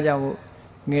တဲ့ဒါကြောင့်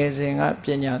ငယ်စဉ်ကပ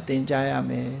ညာသင်ကြားရ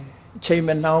မယ်အချိန်မ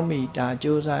နှောင်းမီဒါ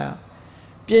ကြိုးစားရ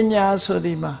ပညာဆို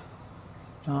ဒီမှာ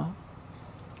နော်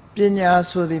ပညာ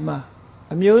ဆိုဒီမှာ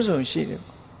အမျိုးစုံရှိတယ်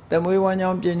တမွေးဝမ်းကြော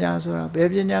င်းပညာဆိုတာဘယ်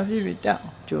ပညာဖြစ်ဖြစ်တတ်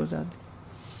အောင်ကြိုးစားတယ်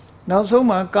နောက်ဆုံး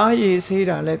မှာကားရည်ဆေး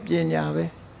တာလည်းပညာပဲ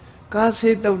ကား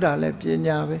ဆေးတုပ်တာလည်းပ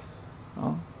ညာပဲ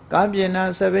ဟောကားပညာ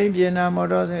စပိန်ပညာမော်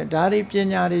တော်ဆိုင်ဒါတွေပ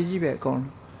ညာတွေကြီးပဲအကုန်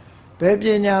ဘယ်ပ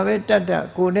ညာပဲတတ်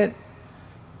ကိုနဲ့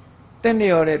တက်နေ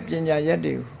ရတဲ့ပညာရက်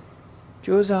တွေကို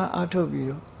ကြိုးစားအားထုတ်ပြီး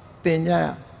တော့သင်ကြရ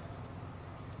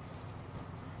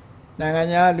နိုင်ငံ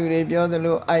ခြားလူတွေပြောသ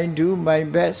လို I do my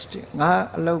best ငါ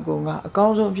အလုပ်ကိုငါအကော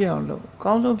င်းဆုံးဖြစ်အောင်လုပ်အ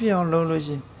ကောင်းဆုံးဖြစ်အောင်လုပ်လို့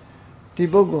ရှိရင်ဒီ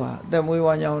ပုဂ္ဂိုလ်ဟာအသက်မွေးဝ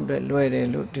မ်းကြောင်းအတွက်လွယ်တယ်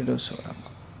လို့ဒီလိုဆိုတာ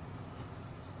ပေါ့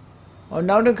ဟော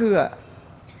နောက်တစ်ခုက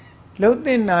လှုပ်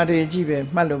တဲ့နာတွေကြီးပဲ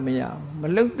မှတ်လို့မရဘူးမ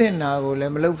လှုပ်တဲ့နာကိုလ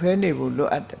ည်းမလှုပ်ဖဲနေဖို့လို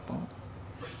အပ်တယ်ပေါ့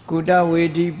ကုတဝေ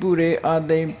ဒီပုရေအာ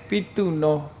သိမ်ပိတု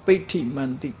နောပိဋ္ဌိမ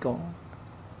န္တိကော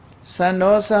သန္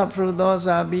ဒောသဖရုသော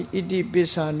ဇာပိဣတိပိ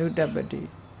စ္ဆာနုတ္တပတိ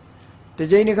ဒီ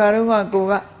ချိန်တစ်ခါတော့ကို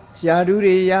ကယာဓု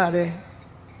တွေရတယ်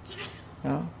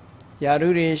နော်ယာဓု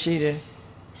တွေရှိတယ်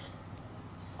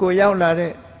ကိုရောက်လာ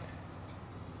တဲ့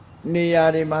နေရာ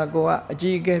တွေမှာကိုကအ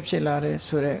ကြီးအကဲဖြစ်လာတယ်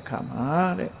ဆိုတဲ့အခါမှာ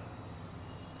တဲ့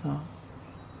နော်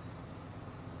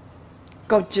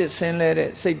ကောက်ကျစ်ဆင်းလဲတဲ့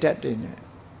စိတ်ဓာတ်တွေနဲ့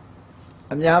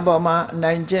အများပေါ်မှာအ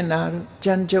နိုင်ကျင့်တာတို့ကြ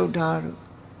မ်းကြုတ်တာတို့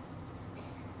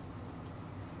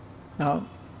နော်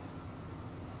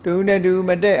တူနဲ့တူမ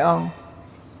တက်အောင်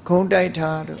ခုံးတိုက်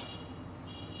တာတို့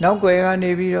နောက်ွယ်က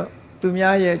နေပြီးတော့သူ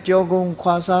များရဲ့ကြောကုံ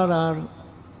ခွာစားတာတို့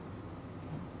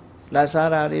လာစား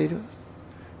တာတွေတို့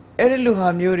အဲ့ဒီလူဟာ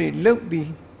မျိုးတွေလုတ်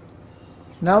ပြီး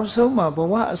နောက်ဆုံးမှာဘ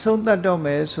ဝအဆုံးသတ်တော့မ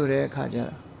ယ်ဆိုတဲ့အခါကျ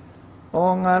တော့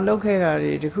အော်ငါလုတ်ခဲ့တာ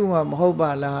တွေတခုမှမဟုတ်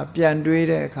ပါလားပြန်တွေး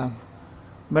တဲ့အခါ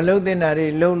မလုတ်တဲ့တာတွေ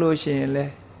လုတ်လို့ရှိရင်လဲ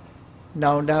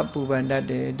နောင်တပူပန်တတ်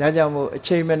တယ်ဒါကြောင့်မို့အ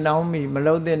ချိန်မနှောင်းမီမ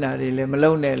လုံတဲ့နာတွေလည်းမ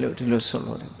လုံနဲ့လို့ဒီလိုဆို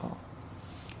လို့တယ်ပေါ့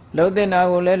လုံတဲ့နာ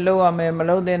ကိုလည်းလုံရမယ်မ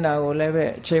လုံတဲ့နာကိုလည်းပဲ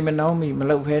အချိန်မနှောင်းမီမ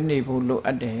လုံဖဲနေဖို့လိုအ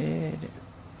ပ်တယ်တဲ့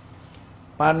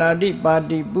ပါဏာတိပါ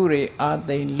တိပုရိအာ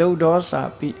သိန်လုံဒောစာ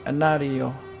ပိအနာရိ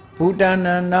ယောဘူတဏ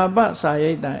နာပစာ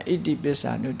ယိတံဣတိပစ္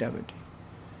ဆာနုတ္တပတိ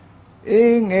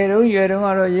အေးငယ်တုန်းရွယ်တုန်းက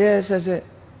တော့ရဲဆက်ဆက်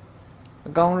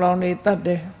အကောင်လောင်နေတတ်တ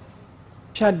ယ်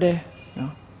ဖြတ်တယ်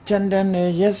နော်ကြမ်းတမ်းတယ်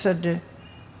ရက်ဆက်တယ်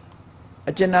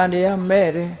အကျဉ်းတရားမဲ့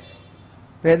တယ်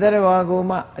ဘယ်တဲ့ဘာကို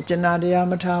မှအကျဉ်းတရား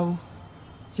မထားဘူး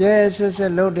ရဲဆက်ဆ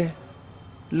က်လုပ်တယ်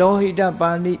လောဟိတ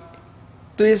ပါဏိ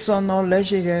သွေးစွန်သောလက်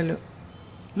ရှိတယ်လို့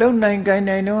လုံနိုင်ကိုင်း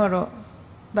နိုင်တော့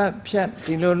တတ်ဖြတ်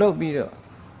ဒီလိုလုပ်ပြီးတော့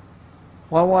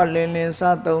ဝဝလင်းလင်း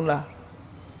စားသုံးလား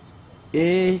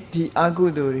အေးဒီအကု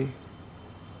သိုလ်တွေ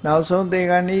နောက်ဆုံးတေ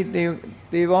ဂဏီ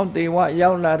တေပေါင်းတေဝ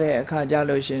ရောက်လာတဲ့အခါကြ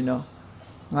လို့ရှင်တော့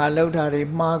ငါလှုပ်တာတွေ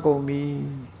မှားကုန်ပြီ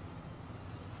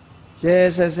ရဲ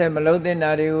ဆက်ဆက်မလှုပ်တဲ့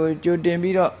နာတွေကိုကြိုတင်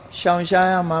ပြီးတော့ရှောင်ရှား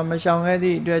ရမှာမရှောင်ခဲ့သ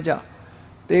ည့်အတွက်ကြောင့်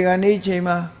တေဂဏီချိန်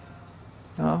မှာ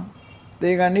နော်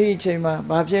တေဂဏီချိန်မှာ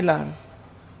ဘာဖြစ်လာလဲ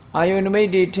အာယုန်နမိတ်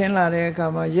တွေထင်းလာတဲ့အခါ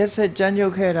မှာရက်ဆက်ကြမ်းကြု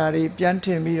တ်ခဲ့တာတွေပြန်ထ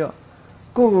င်ပြီးတော့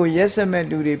ကိုရက်ဆက်မဲ့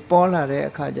လူတွေပေါ်လာတဲ့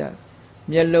အခါကျ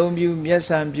မျက်လုံးပြူမျက်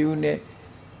စံပြူနဲ့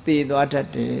တည်သွားတတ်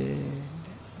တယ်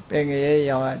ပဲငရဲ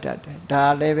ရောက်ရတတ်တယ်ဒါ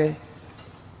လည်းပဲ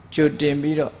ကြိုတင်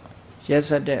ပြီးတော့ရက်ဆ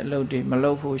က်တဲ့အလုပ်တွေမ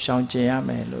လုပ်ဖို့ရှောင်ကျင်ရမ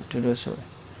ယ်လို့သူတို့ဆိုတယ်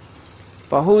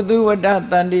ပဟုတုဝတ္တ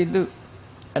တန္တိတု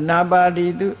အနာပါတိ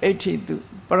တုအဋ္ဌိတု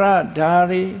ပရဓာ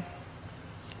ရိ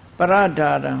ပရ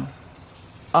ဓာရံ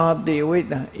အာတိဝိ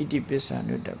တံဣတိပစ္ဆာ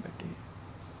နုတ္တပတိ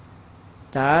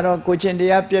ဒါကတော့ကိုချင်းတ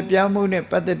ရားပြပြမှုနဲ့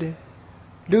ပတ်သက်တယ်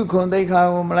လူခွန်သိက္ခာ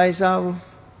ကိုမလိုက်စားဘူး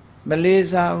မလေး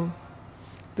စားဘူး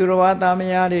သူတော်ဘာသားမ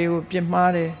ယားတွေကိုပြစ်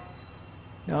မှားတယ်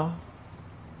နော်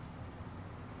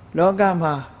လောက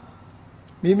မှာ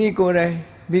မိမိကိုယ်တိုင်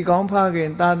မိကောင်းဖခင်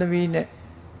သားသမီးနဲ့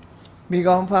မိ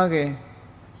ကောင်းဖခင်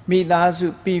မိသားစု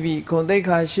ပြီးခွန်သိက္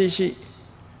ခာရှိ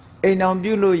အိမ်အောင်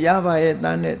ပြုလို့ရပါရဲ့တ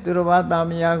န်းနဲ့သူတော်ဘာသား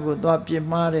မယားကိုသွားပြစ်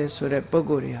မှားတယ်ဆိုတဲ့ပုဂ္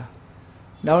ဂိုလ်တွေဟာ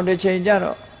နောက်တစ်ချိန်ကျ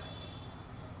တော့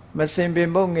မစင်ပင်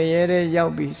ပုတ်ငရဲတဲ့ရော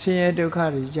က်ပြီးဆင်းရဲဒုက္ခ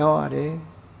တွေရောက်ရတယ်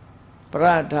ပရ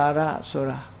ဓာရဆို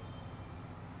တာ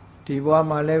ဒီဘဝ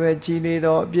မှာလည်းပဲကြီးလေး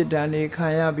သောအပြစ်ဒဏ်တွေခံ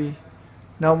ရပြီး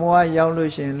နောက်ဘဝရောက်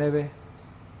လို့ရှိရင်လည်းပဲ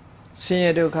ဆင်း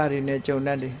ရဲဒုက္ခတွေနဲ့ကြုံတ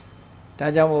တ်တယ်ဒါ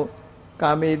ကြောင့်မို့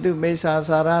ကာမေတုမိစ္ဆာ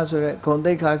စာရဆိုတဲ့ဂုဏ်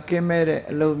သိက္ခာကင်းမဲ့တဲ့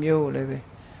အလုပ်မျိုးကိုလည်းပဲ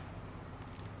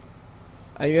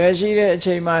အရွယ်ရှိတဲ့အ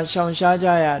ချိန်မှာရှောင်ရှားကြ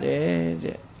ရတယ်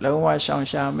တဲ့လုံးဝရှောင်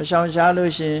ရှားမရှောင်ရှား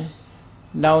လို့ရှိရင်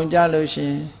နောင်ကြလို့ရှိ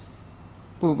ရင်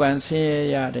ပူပန်ဆင်းရဲ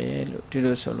ရတယ်လို့ဒီ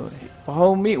လိုဆိုလို့တယ်ဘဟု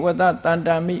မိဝတ္တတန္တ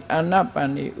မိအာနပ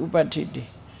န္နိဥပတ္ထိတိ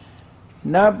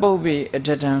နပုပ္ပိအတ္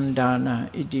တံဒါနာ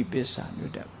ဣတိပစ္ဆာနု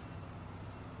တ္တ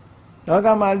လောက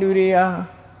မှာလူတွေဟာ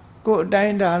ကိုယ်အတို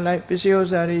င်းဒါလိုက်ပစ္စည်းဥစ္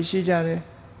စာတွေရှိကြတယ်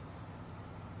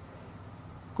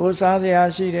ကိုယ်စားစရာ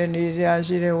ရှိတယ်နေစရာ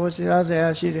ရှိတယ်ဝတ်စားစရာ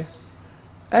ရှိတယ်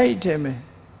အဲ့ဒီထဲမှာ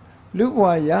လူဘဝ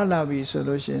ရလာပြီဆို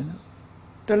လို့ရှိရင်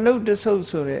တလုတ်တဆုပ်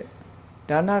ဆိုတဲ့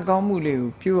ဒါနကောင်းမှုလေး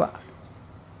ကိုပြုရ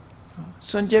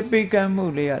စွန့်ကြဲပိကံမှု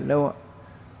လေးကလော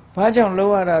ဘာကြောင့်လော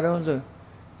ရတာတုံးဆို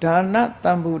ဒါန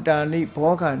တံဘူတာနိ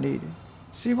ဘောခာနိ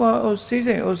စီးပွားစီး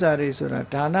စိမ်ဥစ္စာတွေဆိုတာ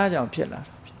ဒါနကြောင့်ဖြစ်လာ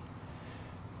တာဖြစ်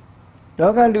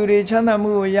လောကလူတွေချမ်းသာမှု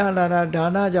ကိုရလာတာဒါ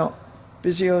နကြောင့်ပ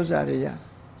စ္စည်းဥစ္စာတွေရ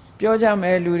ပြောကြမ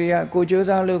ယ်လူတွေကကိုကြိုး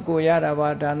စားလို့ကိုရတာပါ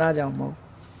ဒါနကြောင့်မဟုတ်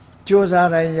ကြိုးစား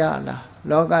တိုင်းရလာ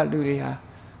လောကလူတွေဟာ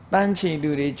တန်းချီလူ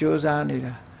တွေကြိုးစားနေ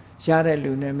တာရတဲ့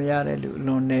လူနဲ့မရတဲ့လူအ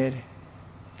လွန်နေတယ်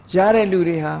ရတဲ့လူ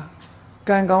တွေဟာ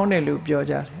ကံကောင်းတယ်လို့ပြော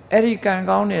ကြတယ်အဲ့ဒီကံ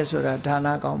ကောင်းတယ်ဆိုတာဒါန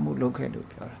ကောင်းမှုလုပ်ခဲ့လို့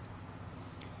ပြောတာ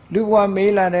လူဘဝ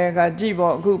မေးလာတဲ့အခါကြည့်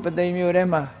ပေါ့အခုပသိမ်မျိုးထဲ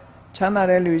မှာချမ်းသာ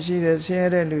တဲ့လူရှိတယ်ဆင်းရဲ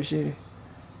တဲ့လူရှိတယ်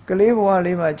ကလေးဘဝ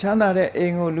လေးမှာချမ်းသာတဲ့အိ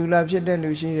မ်ကိုလူလာဖြစ်တဲ့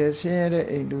လူရှိတယ်ဆင်းရဲတဲ့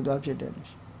အိမ်လူသွားဖြစ်တဲ့လူ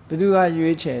ရှိဘယ်သူက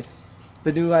ရွေးချယ်ဘ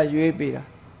ယ်သူကရွေးပေးတာ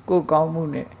ကိုယ်ကောင်းမှု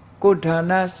နဲ့ကိုယ်ဒါ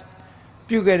န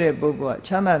ပြုခဲ့တဲ့ပုဂ္ဂိုလ်က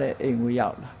ချမ်းသာတဲ့အိမ်ကိုရော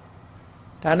က်လာ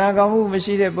ဒါနကောင်းမှုမ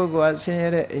ရှိတဲ့ပုဂ္ဂိုလ်ကဆင်းရဲ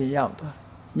တဲ့အိမ်ရောက်သွား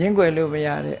ငင်းွယ်လို့မရ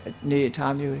တဲ့အနေအ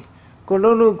ထားမျိုးတွေကို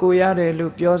လို့လို့ကိုရတယ်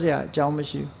လို့ပြောစရာအကြောင်းမ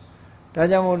ရှိဘူးဒါ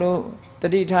ကြောင့်မို့လို့တ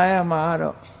တိထားရမှာ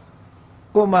တော့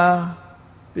ကိုမှ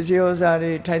ပစ္စည်းဥစ္စာ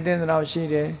တွေထိုက်တဲ့တော့ရှိ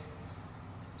တယ်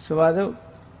ဆိုပါစို့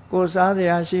ကိုစားစ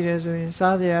ရာရှိတယ်ဆိုရင်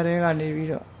စားစရာတွေကနေပြီး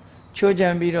တော့ချိုးချံ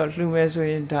ပြီးတော့လှူမယ်ဆို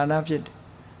ရင်ဒါနဖြစ်တယ်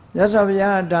မြတ်စွာဘု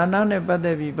ရားဒါနနဲ့ပတ်သ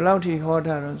က်ပြီးဘယ်လောက်ထိဟော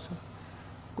ထားတော့ဆို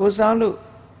ကိုစားလို့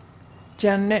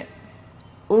ကြံတဲ့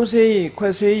အိုးဆေးရည်ခွ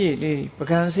က်ဆေးရည်လေးပ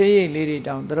ကံဆေးရည်လေးတွေ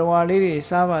တောင်တရဝါလေးတွေ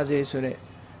စားပါစေဆိုတဲ့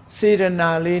စေရနာ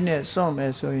လေးနဲ့စွန့်မ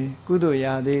ယ်ဆိုရင်ကုသိုလ်ရ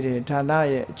သေးတယ်ဌာန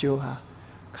ရဲ့အကျိုးဟာ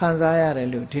ခံစားရတယ်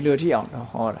လို့ဒီလိုထိအောင်တော့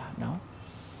ဟောတာနော်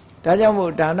ဒါကြောင့်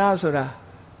မို့ဒါနဆိုတာ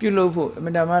ပြုလုပ်ဖို့အမှ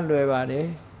န်တမ်းလွယ်ပါတယ်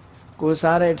ကို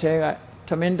စားတဲ့ထဲကသ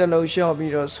မင်းတစ်လုံးလျှော့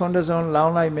ပြီးတော့ဆွန်းတစွန်းလော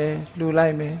င်းလိုက်မယ်လှူလို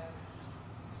က်မယ်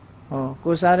ဟော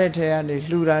ကိုစားတဲ့ထဲကနေ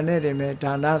လှူတာနဲ့တည်းပဲ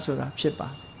ဒါနဆိုတာဖြစ်ပါ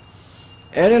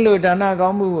အဲ့ဒါလို့ဒါနကော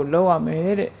င်းမှုကိုလုပ်ရမ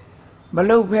ယ်တဲ့မ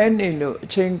လုပ်ဖဲနေလို့အ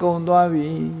ချိန်ကုန်သွားပြီ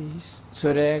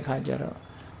ဆိုတဲ့အခါကျတော့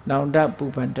နောင်တပူ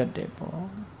ပန်တတ်တယ်ပေါ့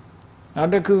နော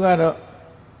က်တစ်ခုကတော့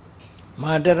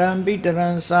မာတရံပိတရံ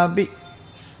စာပိ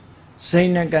ဇိ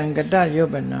နကံကတယော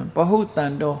ပနံပဟုတ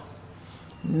န္တော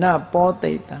နပော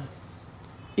တိတံ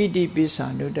ဣတိပိစ္ဆာ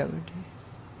နုတ္တဝတိ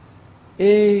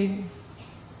အေး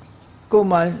ကို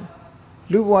မှ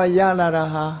လူဘဝရလာတာ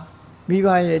ဟာမိဘ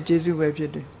ရဲ့ကျေးဇူးပဲဖြ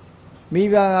စ်တယ်မိ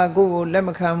ဘကကိုယ်ကိုလက်မ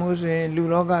ခံဘူးဆိုရင်လူ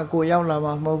လောကကိုရောက်လာ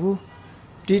မှာမဟုတ်ဘူး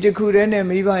ဒီတစ်ခုတည်းနဲ့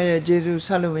မိဘရဲ့ကျေးဇူးဆ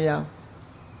က်လို့မရဘူး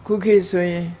ခုခေတ်ဆို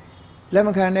ရင်လက်မ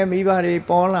ခံတဲ့မိဘတွေ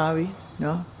ပေါ်လာပြီ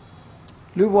နော်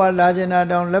လူဘဝလာကျင်တာ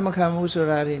တောင်လက်မခံဘူးဆို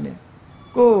တာတွေနဲ့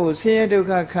ကိုယ်ကိုဆင်းရဲဒုက္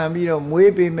ခခံပြီးတော့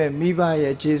မွေးပေးမဲ့မိဘ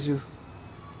ရဲ့ကျေးဇူး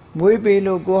မွေးပေး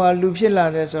လို့ကိုယ်ဟာလူဖြစ်လာ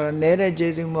တယ်ဆိုတော့နဲတဲ့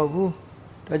ကျေးဇူးမဟုတ်ဘူး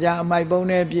ဒါကြောင့်အမိုက်ပုံး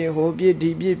တဲ့ပြည့်ဟိုပြည့်ဒီ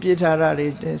ပြည့်ပြစ်ထားတာတွေ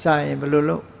စရင်ဘယ်လို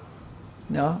လုပ်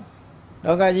နော်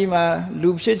လောကကြီးမှာလူ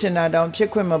ဖြစ်ချင်တာတောင်ဖြစ်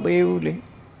ခွင့်မပေးဘူးလေ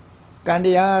ကံတ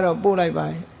ရားကတော့ပို့လိုက်ပါ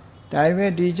ရဲ့ဒါပေ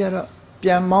မဲ့ဒီကျတော့ပြ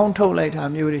န်မောင်းထုတ်လိုက်တာ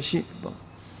မျိုးတွေရှိပေါ့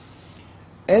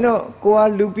အဲ့တော့ကိုက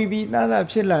လူပီပီသားသား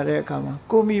ဖြစ်လာတဲ့အခါမှာ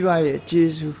ကိုမိဘရဲ့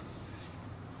ကျေးဇူး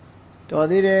တော်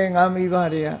သေးတယ်ငါမိဘ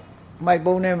တွေကအမိုက်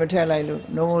ပုံးနဲ့မထည့်လိုက်လို့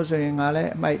နှုံးလို့ဆိုရင်ငါလ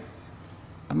ည်းအ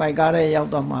မိုက်ကားတဲ့ရောက်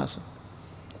တော့မှာဆို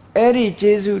အဲ့ဒီ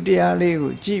ကျေးဇူးတရားလေး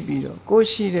ကိုကြည့်ပြီးတော့ကို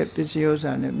ရှိတဲ့ပစ္စည်းဥစ္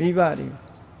စာနဲ့မိဘတွေ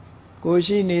ကို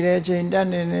ရှိနေတဲ့အချိန်တတ်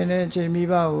နေတဲ့အချိန်မိ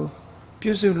ဘကို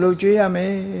ပြုစုလုပ်ကြွေးရမ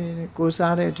ယ်ကို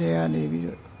စားတဲ့ထဲကနေပြီး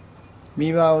တော့မိ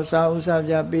ဘကိုစားဥစား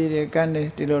ပြပေးတယ်ကမ်းတယ်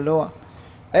ဒီလိုလုပ်ရ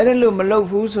အဲ့ဒါလို့မလုပ်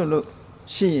ဘူးဆိုလို့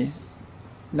ရှိရင်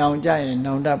နောင်ကြရင်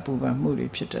နောင်တပူပန်မှုတွေ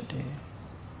ဖြစ်တတ်တယ်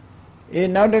အေး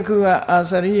နောက်တစ်ခုကအာ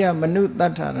စရိယမနု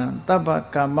တ္ထရံတပ္ပ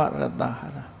ကာမရတဟာ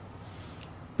ရ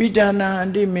ပိဋနာအ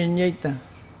န္တိမေညိတံ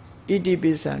ဣတိ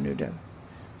ပိစ္ဆာနုတ္တ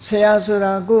ဆရာဆို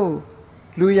တာကို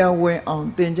လူရဝင်အောင်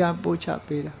သင်ကြားပို့ချ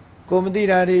ပေးတာကိုမသိ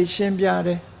တာတွေရှင်းပြတ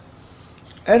ယ်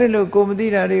အဲ့ဒါလို့ကိုမသိ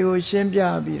တာတွေကိုရှင်းပြ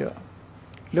ပြီးတော့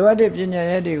လိုအပ်တဲ့ပညာ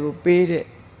ရည်တွေကိုပေးတဲ့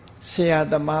ဆရာ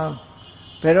သမား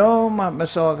ဘယ်တော့မှမ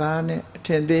စော်ကားနဲ့အထ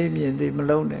င်သေးမြင်သေးမ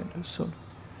လုံးနဲ့လို့ဆို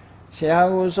ဆရာ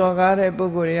ကိုစော်ကားတဲ့ပု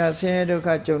ဂ္ဂိုလ်တွေကဆင်းရဲဒုက္ခ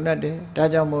ကြုံတတ်တယ်ဒါ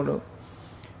ကြောင့်မို့လို့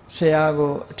ဆရာ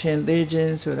ကိုအထင်သေးခြ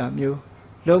င်းဆိုတာမျိုး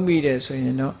လုံးမိတယ်ဆိုရ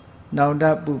င်တော့နောင်တ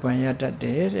ပူပန်ရတတ်တ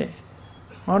ယ်တဲ့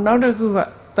ဟောနောက်တစ်ခုက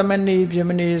သမဏီပြ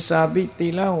မဏီစာပိသီ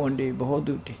လဝန္တိဘော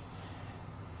တုတိ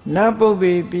နပုပ္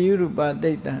ပေပိယုရူပ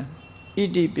တိတ်တံဣ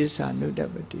တိပိစ္ဆာနုတ္တ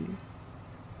ပတိ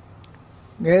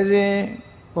ငယ်စဉ်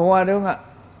ဘဝတုန်းက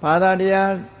ဘာသာတ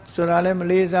ရားဆိုတာလည်းမ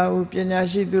လေးစားဘူးပညာ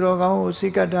ရှိသူတော်ကောင်းကိုစိ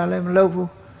တ်ကတာလည်းမလုပ်ဘူး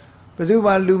ဘယ်သူ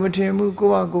မှလူမထင်ဘူးကို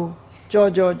ယ့်ဟာကို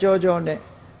ကြောနဲ့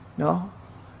နော်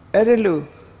အဲ့ဒီလို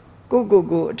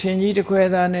ကိုအထင်ကြီးတစ်ခွဲ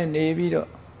သားနဲ့နေပြီးတော့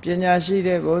ပညာရှိ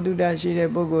တဲ့ဘောဓုတရှိတဲ့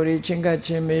ပုဂ္ဂိုလ်တွေချင်းကပ်ချ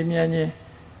င်းမေးမြန်းခြင်း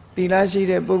သီလရှိ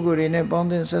တဲ့ပုဂ္ဂိုလ်တွေနဲ့ပေါင်း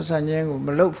သင်းဆက်ဆံခြင်းကိုမ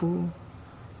လုပ်ဘူး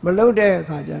မလုပ်တဲ့အ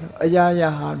ခါကျတော့အရာရာ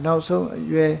ဟာနောက်ဆုံးအ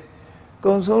ရွယ်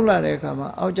ကုံဆုံးလာတဲ့အခါမှာ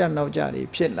အောက်ကျနောက်ကျတွေ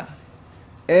ဖြစ်လာ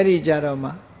အဲ့ဒီကြတော့မှ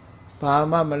ဘာ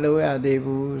မှမလုပ်ရသေး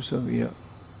ဘူးဆိုပြီးတော့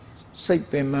စိတ်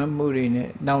ပင်ပန်းမှုတွေနဲ့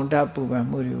နောင်တပူပန်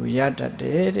မှုတွေကိုရတတ်တ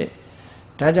ယ်တဲ့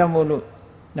ဒါကြောင့်မို့လို့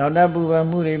နောင်တပူပန်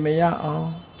မှုတွေမရအောင်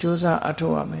ကြိုးစားအထော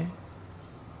က်ရမယ်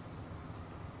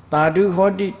တာဓုဟော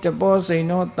တိတပောစိန်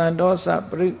သောတန်တောစ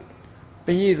ပရိပ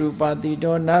ယိရူပါတိ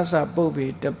တောနာသပုပ္ပေ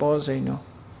တပောစိန်သော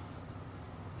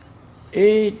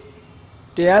အေး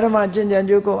တရားဓမ္မကျင့်ကြံ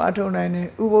ကြိုးကိုအထောက်နိုင်တယ်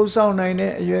ဥပုသ်ဆောင်နိုင်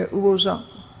တဲ့အရွယ်ဥပုသ်ဆောင်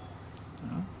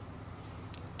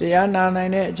တရားနာနို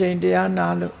င်တဲ့အချိန်တရားနာ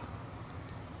လို့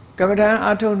ကမ္မဋ္ဌာန်း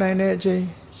အထုတ်နိုင်တဲ့အချိန်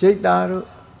ရိတ်တာတို့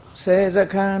ဆယ်စ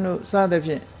ခန်းတို့စသဖြ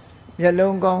င့်မျက်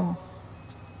လုံးကောင်း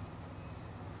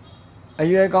အ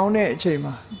ရွယ်ကောင်းတဲ့အချိန်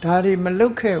မှာဒါတွေမလု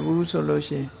တ်ခဲ့ဘူးဆိုလို့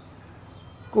ရှိရင်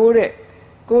ကိုယ့်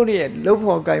ရဲ့လှုပ်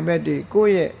ဖို့ကြိုင်ဘက်တွေကို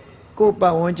ယ့်ပ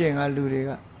တ်ဝန်းကျင်ကလူတွေ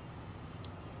က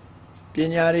ပ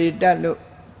ညာတွေတတ်လို့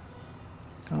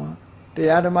တ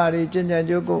ရားဓမ္မတွေကျင့်ကြံ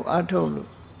ကြိုးကိုအထုတ်လို့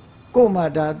ကို့မှာ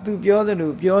ဒါသူပြောသ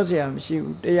လိုပြောเสียမရှိ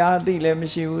ဘူးတရားအသိလည်းမ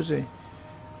ရှိဘူးဆိုရင်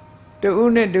တူ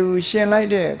နဲ့တူရှင်လိုက်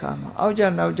တဲ့အခါမှာအောက်ကျ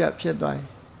နောက်ကျဖြစ်သွားရင်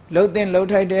လှုပ်တင်လှုပ်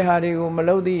ထိုက်တဲ့ဟာတွေကိုမ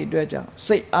လှုပ်သည့်အတွက်ကြောင့်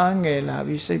စိတ်အားငယ်လာ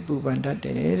ပြီးစိတ်ပူပန်တတ်တ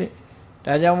ယ်တဲ့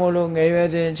ဒါကြောင့်မို့လို့ငယ်ရွယ်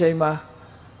စဉ်အချိန်မှာ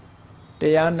တ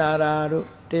ရားနာတာတို့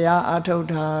တရားအားထုတ်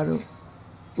တာတို့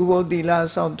ဥပုသ်သီလ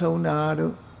စောင့်ထုံးတာ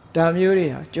တို့ဒါမျိုးတွေ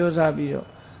ဟာကြိုးစားပြီးတော့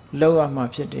လုပ်ရမှာ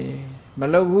ဖြစ်တယ်မ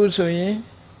လုပ်ဘူးဆိုရင်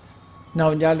နော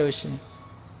င်ကြလို့ရှင်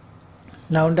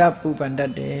နောင်တပူပန်တ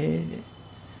တ်တယ်တဲ့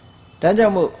ဒါကြော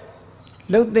င့်မို့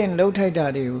လှုပ်တင်လှုပ်ထိုက်တာ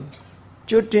တွေကို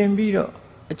ကျွတ်တင်ပြီးတော့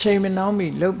အချိန်မနှောင်းမီ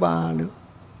လှုပ်ပါလို့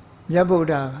မြတ်ဗုဒ္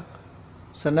ဓက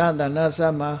စနတနာစ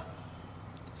မှာ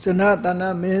စနတနာ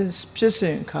မင်းဖြစ်စ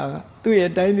ဉ်ခါကသူ့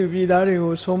ရဲ့တိုင်းသူပြည်သားတွေ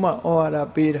ကိုဆုံးမဩဝါဒ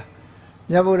ပေးတာ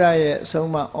မြတ်ဗုဒ္ဓရဲ့အဆုံး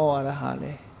အမဩဝါဒဟာ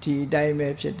လေဒီအတိုင်းပဲ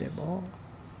ဖြစ်တယ်ပေါ့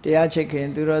တရားချစ်ခင်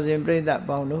သူတော်စင်ပြိဿ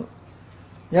ပေါင်းတို့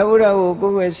မြတ်ဗုဒ္ဓကိုကို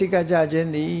ယ်ွယ်စိတ်ကကြခြင်း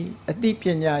သည်အသိပ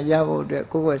ညာရဖို့အတွက်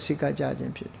ကိုယ်ွယ်စိတ်ကကြခြ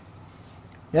င်းဖြစ်တယ်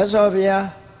မြတ်စွာဘုရား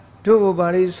တို့ကိုဘာ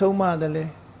တွေဆုံးမတယ်လဲ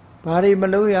ဘာတွေမ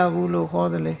လုပ်ရဘူးလို့ဟော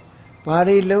တယ်လဲဘာ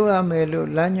တွေလုပ်ရမယ်လို့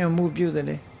လမ်းညွှန်မှုပြုတယ်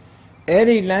လဲအဲ့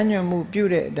ဒီလမ်းညွှန်မှုပြု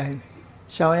တဲ့အတိုင်း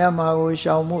ရှောင်ရမှာကို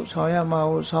ရှောင်မှုဆောင်ရမှာ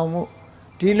ကိုဆောင်မှု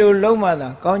ဒီလိုလုံးမှသာ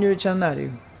ကောင်းကျိုးချမ်းသာတွေ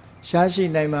ကိုရှားရှိ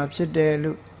နိုင်မှာဖြစ်တယ်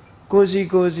လို့ကို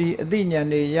စီအသိဉာဏ်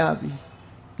တွေရပြီး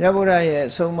မြတ်ဗုဒ္ဓရဲ့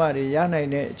အဆုံးအမတွေရနိုင်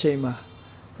တဲ့အချိန်မှာ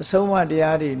အဆုံးအမတ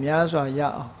ရားတွေများစွာရ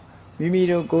အောင်မိမိ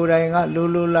တို့ကိုယ်တိုင်က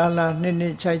လိုလားနှ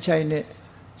စ်ချိုက်နဲ့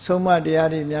ဆုံးမတရား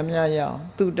တွေများရအောင်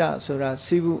တုဒ္ဒဆိုတာ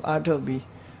စီးပူးအားထုတ်ပြီး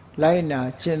လိုက်နာ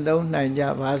ကျင့်သုံးနိုင်ကြ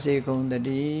ပါစေကုန်သတ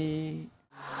ည်း